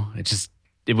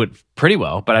 It went pretty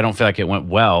well, but I don't feel like it went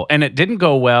well. And it didn't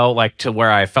go well like to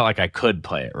where I felt like I could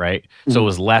play it, right? Mm-hmm. So it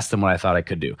was less than what I thought I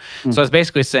could do. Mm-hmm. So I was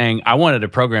basically saying I wanted to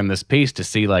program this piece to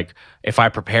see like if I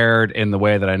prepared in the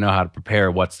way that I know how to prepare,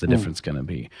 what's the difference going to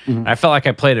be? Mm-hmm. I felt like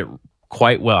I played it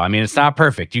quite well. I mean, it's not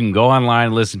perfect. You can go online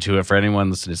and listen to it for anyone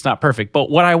listening. It's not perfect.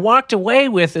 But what I walked away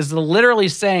with is literally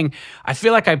saying, I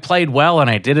feel like I played well and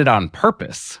I did it on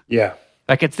purpose. Yeah.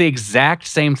 Like it's the exact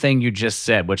same thing you just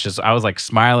said, which is I was like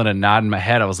smiling and nodding my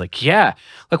head. I was like, yeah,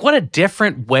 like what a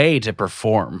different way to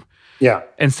perform. Yeah.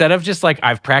 Instead of just like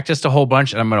I've practiced a whole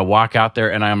bunch and I'm going to walk out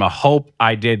there and I'm going to hope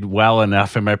I did well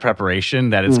enough in my preparation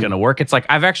that it's going to work. It's like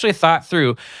I've actually thought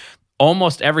through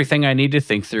almost everything I need to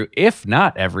think through, if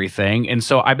not everything. And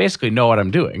so I basically know what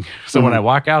I'm doing. So when I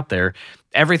walk out there,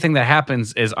 everything that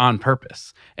happens is on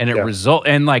purpose. And it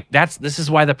and like this is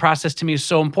why the process to me is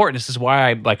so important. This is why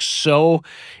I'm like so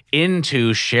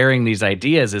into sharing these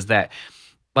ideas, is that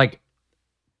like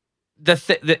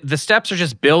the steps are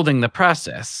just building the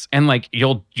process. And like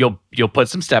you'll put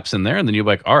some steps in there and then you'll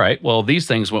be like, all right, well, these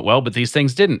things went well, but these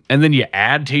things didn't. And then you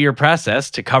add to your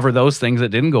process to cover those things that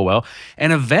didn't go well.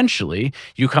 And eventually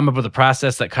you come up with a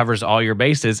process that covers all your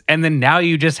bases. And then now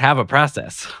you just have a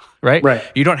process. right? Right.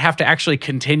 You don't have to actually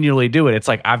continually do it. It's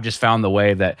like, I've just found the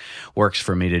way that works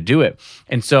for me to do it.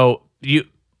 And so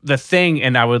the thing,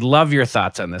 and I would love your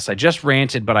thoughts on this. I just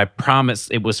ranted, but I promise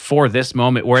it was for this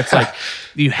moment where it's like,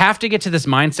 you have to get to this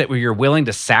mindset where you're willing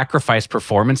to sacrifice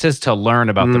performances to learn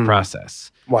about the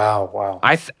process. Wow.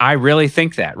 I really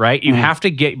think that, right? You have to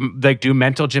do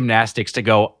mental gymnastics to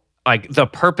go, like, the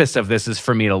purpose of this is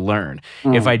for me to learn.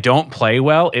 If I don't play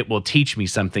well, it will teach me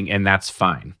something, and that's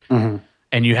fine.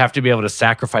 And you have to be able to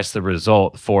sacrifice the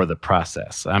result for the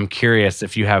process. I'm curious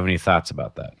if you have any thoughts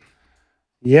about that.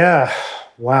 Yeah.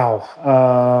 Wow.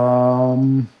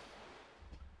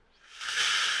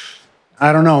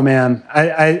 I don't know, man.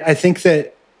 I think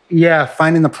that,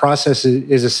 finding the process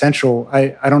is essential.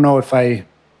 I don't know if I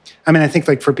think,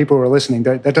 like, for people who are listening,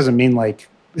 that doesn't mean like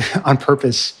on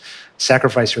purpose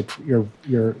sacrifice your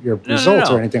results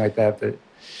or anything like that. But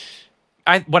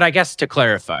what I guess to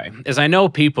clarify is, I know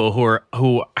people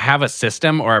who have a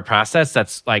system or a process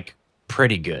that's like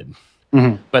pretty good,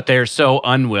 but they're so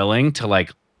unwilling to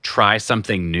like try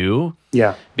something new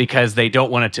because they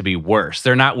don't want it to be worse.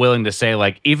 They're not willing to say,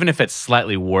 like, even if it's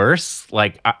slightly worse,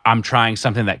 like, I'm trying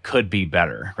something that could be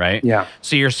better, right? Yeah.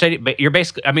 So you're saying, but you're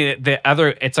basically, I mean,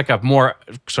 it's like a more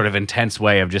sort of intense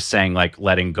way of just saying, like,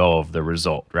 letting go of the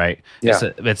result, right? Yeah.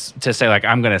 It's to say, like,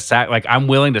 I'm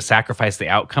willing to sacrifice the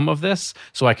outcome of this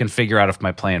so I can figure out if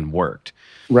my plan worked.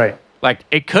 Right. Like,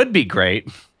 it could be great,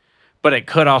 but it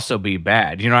could also be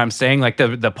bad. You know what I'm saying? Like,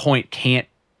 the point can't,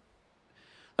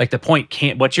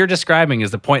 what you're describing is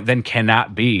the point then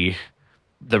cannot be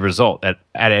the result at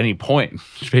any point.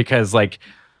 Because, like,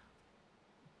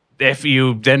 if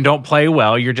you then don't play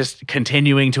well, you're just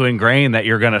continuing to ingrain that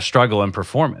you're going to struggle in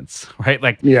performance, right?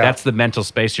 Like, that's the mental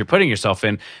space you're putting yourself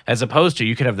in, as opposed to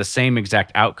you could have the same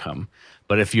exact outcome.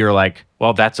 But if you're like,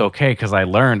 well, that's okay because I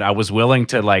learned, I was willing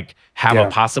to like have a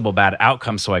possible bad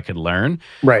outcome so I could learn.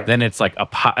 Right. Then it's like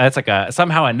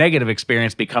somehow a negative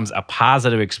experience becomes a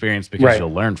positive experience because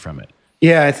you'll learn from it.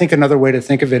 Yeah, I think another way to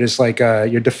think of it is like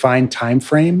your defined time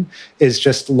frame is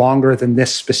just longer than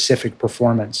this specific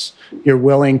performance. You're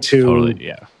willing to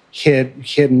hit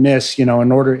and miss, in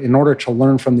order to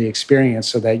learn from the experience,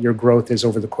 so that your growth is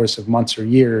over the course of months or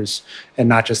years, and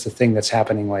not just the thing that's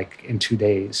happening like in 2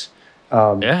 days.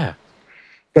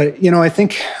 But I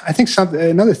think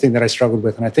another thing that I struggled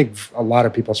with, and I think a lot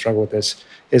of people struggle with this,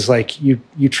 is like you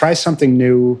try something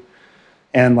new,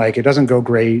 and like it doesn't go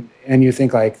great, and you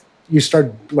think like you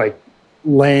start like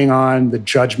laying on the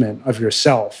judgment of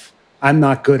yourself. I'm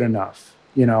not good enough.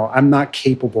 I'm not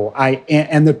capable.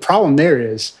 And the problem there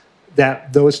is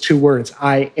that those two words,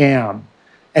 I am,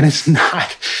 and it's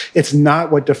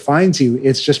not what defines you.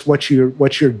 It's just what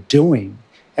you're doing.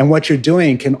 And what you're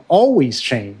doing can always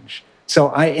change. So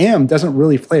I am doesn't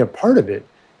really play a part of it.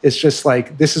 It's just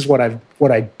like, this is what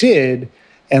I did,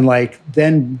 and like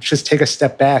then just take a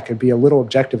step back and be a little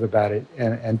objective about it,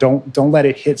 and don't let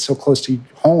it hit so close to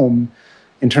home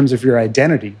in terms of your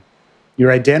identity.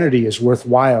 Your identity is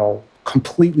worthwhile,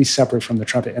 completely separate from the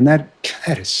trumpet, and that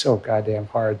is so goddamn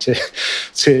hard to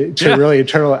really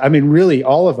internalize. I mean, really,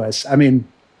 all of us. I mean,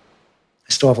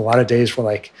 I still have a lot of days where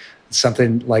like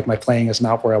something like my playing is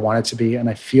not where I want it to be, and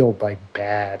I feel like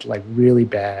bad, like really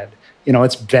bad.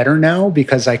 It's better now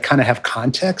because I kind of have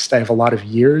context. I have a lot of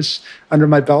years under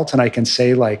my belt, and I can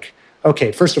say like,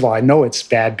 okay, first of all, I know it's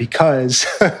bad because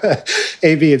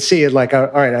A, B, and C. And like, all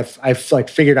right, I've like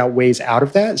figured out ways out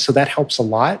of that, so that helps a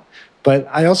lot. But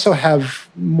I also have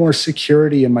more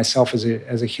security in myself as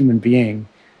a human being,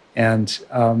 and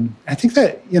I think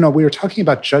that we were talking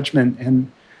about judgment, and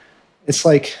it's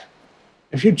like,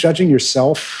 if you're judging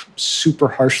yourself super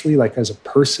harshly, like as a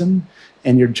person,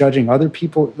 and you're judging other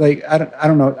people, like I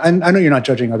don't know. I know you're not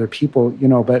judging other people,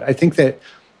 but I think that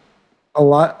a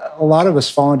lot of us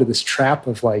fall into this trap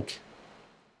of like,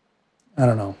 I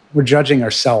don't know, we're judging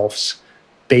ourselves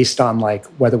based on like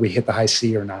whether we hit the high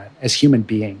C or not as human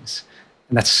beings,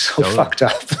 and that's so fucked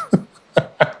up.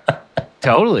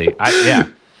 Totally.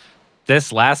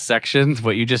 This last section,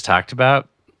 what you just talked about,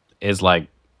 is like,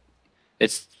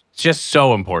 it's just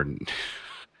so important.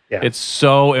 Yeah. It's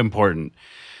so important.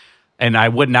 And I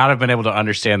would not have been able to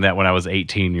understand that when I was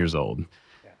 18 years old.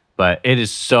 Yeah. But it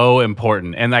is so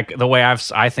important. And like the way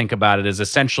I think about it is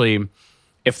essentially,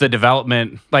 if the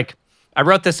development, like I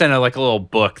wrote this in a little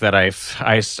book that I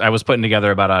was putting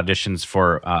together about auditions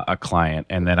for a client.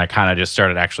 And then I kind of just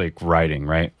started actually writing,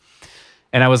 right?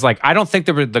 And I was like, I don't think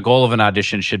the goal of an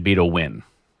audition should be to win.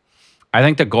 I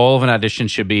think the goal of an audition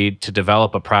should be to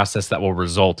develop a process that will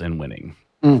result in winning.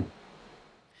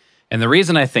 And the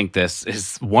reason I think this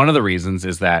is, one of the reasons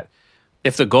is that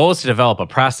If the goal is to develop a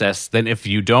process, then if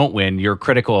you don't win, you're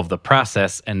critical of the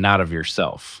process and not of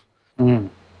yourself.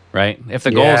 Right? If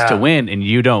the goal is to win and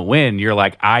you don't win, you're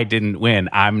like, I didn't win.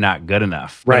 I'm not good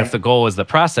enough. Right. But if the goal is the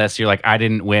process, you're like, I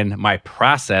didn't win. My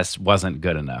process wasn't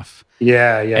good enough.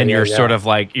 And you're sort of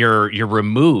like, you're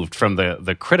removed from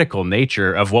the critical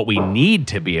nature of what we need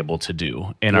to be able to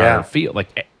do in our field.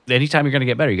 Like anytime you're going to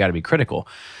get better, you got to be critical.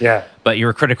 Yeah. But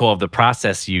you're critical of the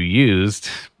process you used.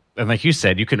 And like you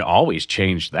said, you can always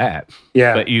change that.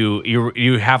 Yeah. But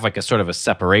you have like a sort of a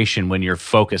separation when you're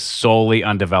focused solely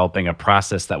on developing a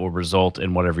process that will result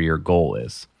in whatever your goal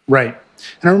is. Right.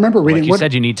 And I remember reading... Like you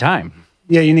said, you need time.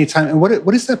 Yeah, you need time. And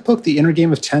what is that book, The Inner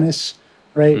Game of Tennis,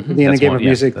 right? Mm-hmm. The Inner Game of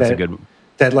Music that's a good one.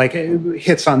 That like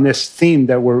hits on this theme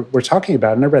that we're talking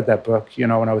about. And I read that book,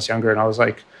 when I was younger, and I was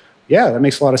like, yeah, that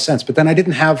makes a lot of sense. But then I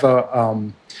didn't have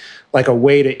a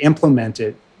way to implement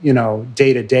it,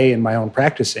 day to day in my own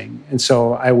practicing. And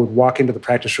so I would walk into the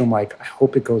practice room like, I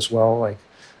hope it goes well. Like,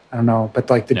 I don't know.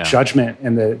 But like the judgment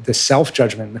and the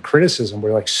self-judgment and the criticism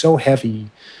were like so heavy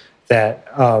that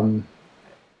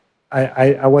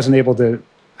I wasn't able to,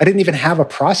 I didn't even have a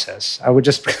process. I would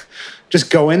just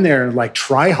go in there and like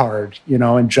try hard,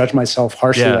 and judge myself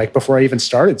harshly, like before I even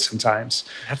started sometimes.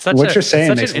 What you're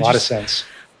saying makes a lot of sense.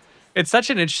 It's such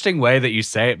an interesting way that you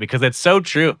say it because it's so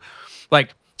true.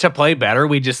 Like to play better,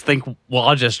 we just think, well,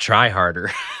 I'll just try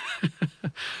harder.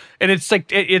 And it's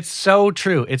like, it's so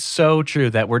true. It's so true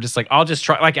that we're just like, I'll just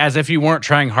try, like as if you weren't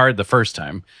trying hard the first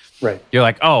time. Right. You're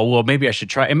like, oh, well, maybe I should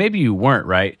try. And maybe you weren't,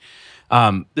 right?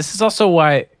 This is also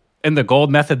why in the GOLD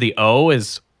method, the O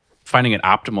is finding an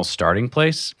optimal starting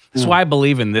place. That's why I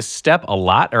believe in this step a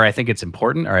lot, or I think it's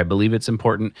important, or I believe it's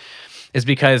important, is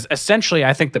because essentially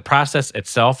I think the process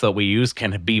itself that we use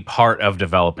can be part of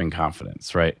developing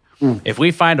confidence, right? If we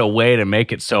find a way to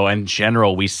make it so in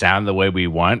general we sound the way we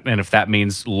want, and if that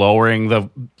means lowering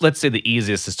let's say the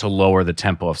easiest is to lower the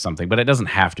tempo of something, but it doesn't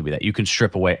have to be that. You can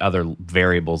strip away other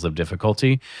variables of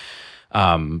difficulty.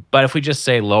 But if we just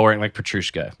say lowering, like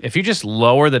Petrushka, if you just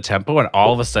lower the tempo and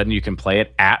all of a sudden you can play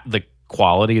it at the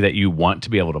quality that you want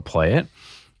to be able to play it,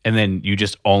 and then you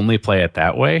just only play it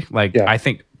that way, I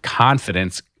think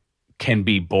confidence can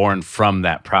be born from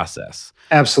that process.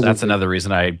 Absolutely. That's another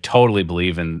reason I totally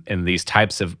believe in these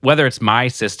types of, whether it's my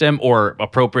system or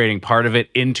appropriating part of it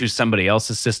into somebody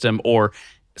else's system or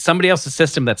somebody else's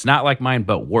system that's not like mine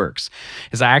but works,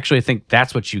 is I actually think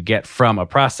that's what you get from a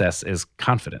process is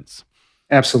confidence.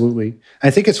 Absolutely.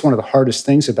 I think it's one of the hardest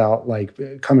things about like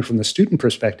coming from the student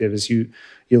perspective is you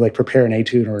like prepare an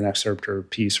etude or an excerpt or a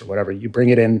piece or whatever. You bring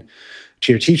it in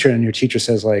to your teacher and your teacher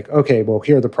says like, okay, well,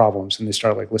 here are the problems. And they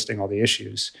start like listing all the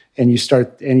issues. And you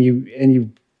start, and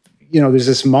you there's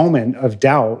this moment of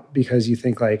doubt because you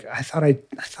think like, I thought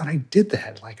I did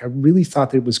that. Like I really thought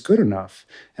that it was good enough.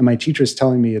 And my teacher is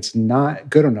telling me it's not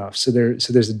good enough. So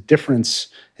there's a difference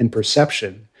in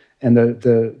perception. And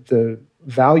the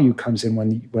value comes in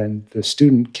when the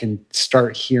student can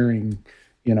start hearing,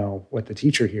 what the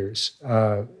teacher hears.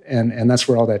 And that's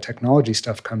where all that technology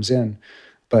stuff comes in.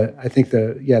 But I think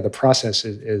the process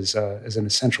is an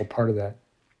essential part of that.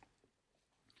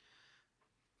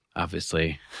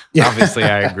 Obviously,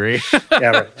 I agree. Right.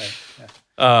 Yeah.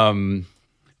 Well,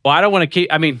 I don't want to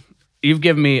keep. I mean, you've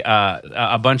given me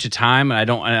a bunch of time, and I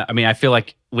don't. I feel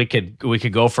like we could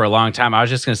go for a long time. I was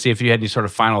just going to see if you had any sort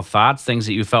of final thoughts, things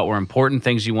that you felt were important,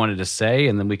 things you wanted to say,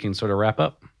 and then we can sort of wrap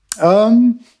up.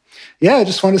 Yeah, I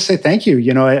just want to say thank you.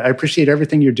 I appreciate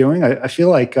everything you're doing. I feel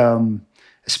like.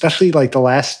 Especially like the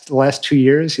last 2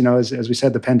 years, as we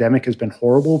said, the pandemic has been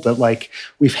horrible, but like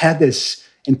we've had this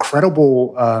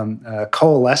incredible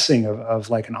coalescing of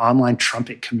like an online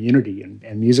trumpet community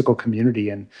and musical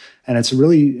community, and it's a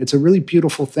really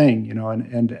beautiful thing,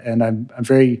 and I'm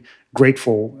very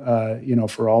grateful,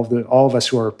 for all of us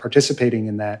who are participating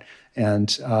in that,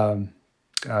 and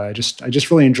I just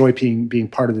really enjoy being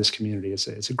part of this community.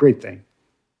 It's a great thing.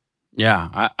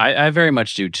 Yeah, I very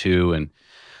much do too, and.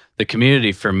 The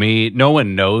community for me, no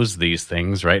one knows these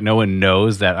things, right? No one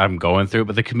knows that I'm going through,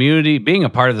 but the community, being a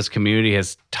part of this community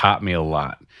has taught me a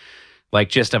lot. Like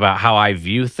just about how I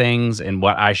view things and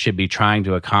what I should be trying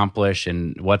to accomplish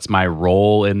and what's my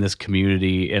role in this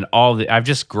community and I've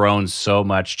just grown so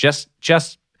much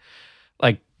just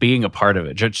like being a part of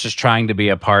it, just trying to be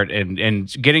a part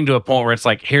and getting to a point where it's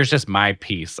like, here's just my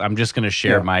piece. I'm just going to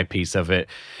share my piece of it.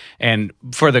 And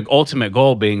for the ultimate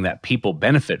goal being that people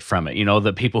benefit from it,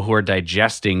 the people who are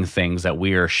digesting things that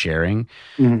we are sharing,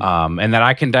 and that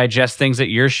I can digest things that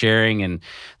you're sharing and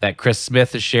that Chris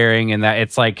Smith is sharing, and that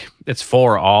it's like it's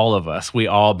for all of us. We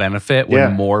all benefit when Yeah.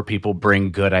 more people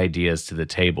bring good ideas to the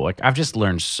table. Like I've just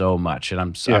learned so much, and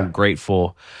I'm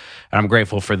grateful. And I'm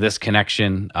grateful for this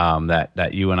connection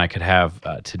that you and I could have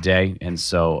today. And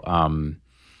so,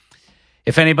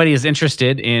 if anybody is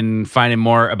interested in finding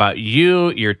more about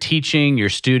you, your teaching, your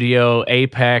studio,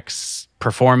 Apex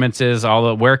performances,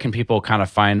 where can people kind of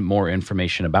find more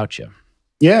information about you?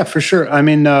 Yeah, for sure. I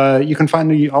mean, you can find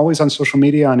me always on social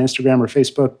media, on Instagram or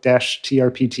Facebook,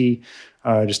 _TRPT.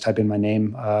 Just type in my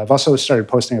name. I've also started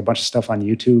posting a bunch of stuff on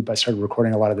YouTube. I started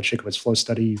recording a lot of the Chicowicz Flow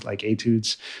Study, like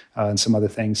etudes and some other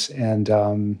things. And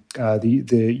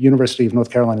the University of North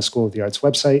Carolina School of the Arts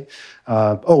website.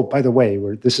 By the way,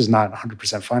 this is not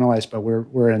 100% finalized, but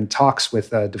we're in talks with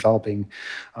developing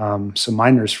some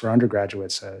minors for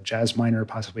undergraduates, a jazz minor,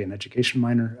 possibly an education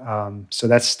minor. So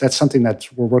that's something that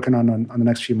we're working on the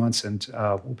next few months, and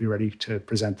we'll be ready to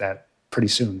present that pretty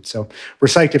soon. So we're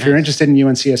psyched. If you're interested in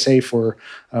UNCSA for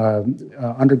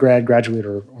undergrad, graduate,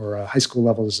 or high school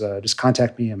levels, just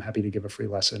contact me. I'm happy to give a free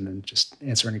lesson and just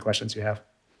answer any questions you have.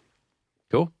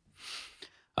 Cool.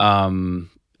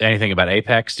 Anything about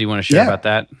Apex? Do you want to share about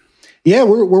that? Yeah,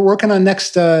 we're working on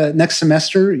next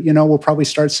semester. We'll probably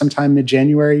start sometime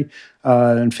mid-January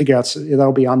and figure out.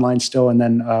 That'll be online still, and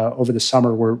then over the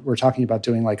summer we're talking about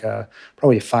doing like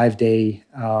probably a 5 to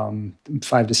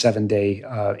 7 day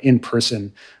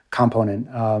in-person component.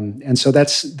 And so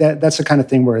that's the kind of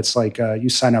thing where it's like you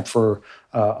sign up for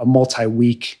a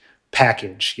multi-week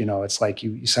package. It's like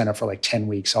you sign up for like 10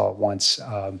 weeks all at once,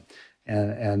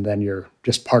 and then you're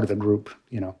just part of the group.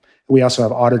 We also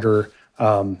have auditor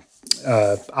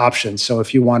options. So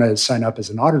if you want to sign up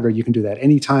as an auditor, you can do that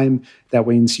anytime. That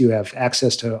means you have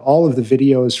access to all of the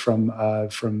videos from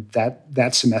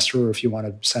that semester, or if you want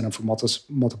to sign up for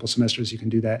multiple semesters, you can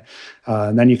do that.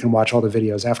 And then you can watch all the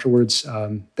videos afterwards.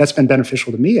 That's been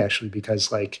beneficial to me, actually,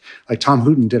 because like Tom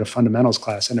Hooten did a fundamentals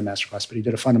class and a master class, but he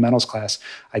did a fundamentals class.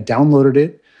 I downloaded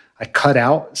it. I cut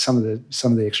out some of the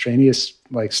extraneous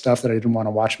like stuff that I didn't want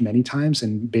to watch many times,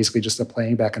 and basically just the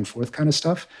playing back and forth kind of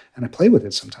stuff. And I play with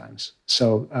it sometimes.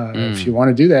 So if you want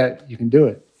to do that, you can do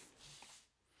it.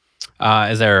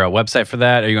 Is there a website for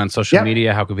that? Are you on social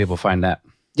media? How can people find that?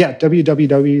 Yeah,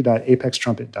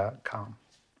 www.apextrumpet.com.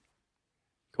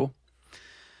 Cool.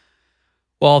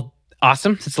 Well,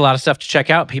 awesome. It's a lot of stuff to check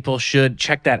out. People should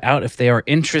check that out if they are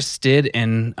interested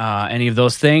in any of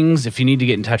those things. If you need to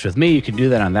get in touch with me, you can do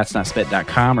that on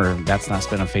that'snotspit.com or That's Not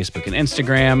Spit on Facebook and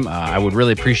Instagram. I would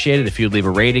really appreciate it if you'd leave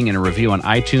a rating and a review on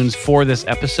iTunes for this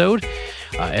episode.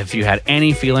 If you had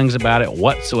any feelings about it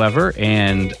whatsoever,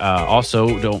 and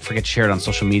also don't forget to share it on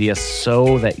social media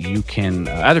so that you can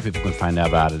other people can find out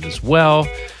about it as well.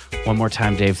 One more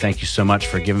time, Dave, thank you so much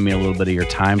for giving me a little bit of your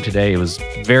time today. It was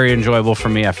very enjoyable for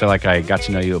me. I feel like I got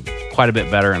to know you quite a bit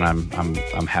better, and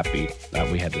I'm happy that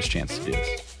we had this chance to do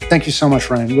this. Thank you so much,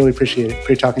 Ryan. Really appreciate it.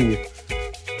 Great talking to you.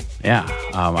 Yeah.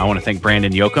 I want to thank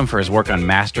Brandon Yoakum for his work on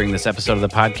mastering this episode of the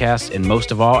podcast. And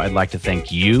most of all, I'd like to thank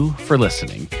you for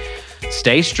listening.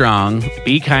 Stay strong,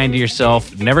 be kind to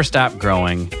yourself, never stop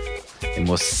growing, and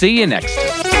we'll see you next time.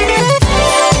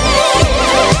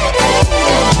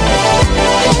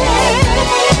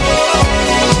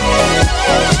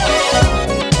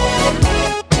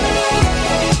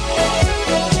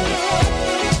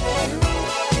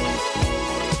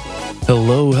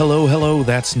 Hello,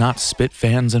 That's Not Spit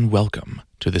fans, and welcome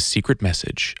to the secret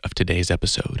message of today's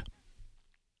episode.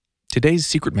 Today's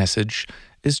secret message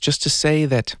is just to say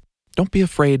that don't be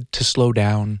afraid to slow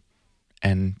down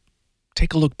and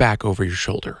take a look back over your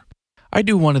shoulder. I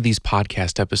do one of these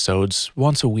podcast episodes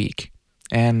once a week,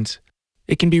 and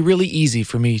it can be really easy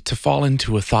for me to fall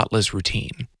into a thoughtless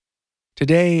routine.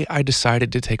 Today, I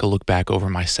decided to take a look back over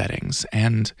my settings,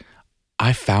 and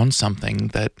I found something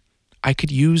that I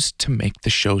could use to make the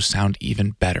show sound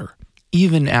even better.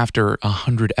 Even after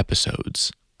 100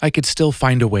 episodes, I could still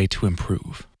find a way to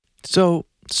improve. So,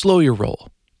 slow your roll.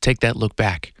 Take that look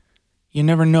back. You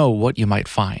never know what you might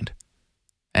find.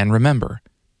 And remember,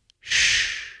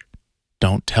 shh,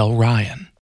 don't tell Ryan.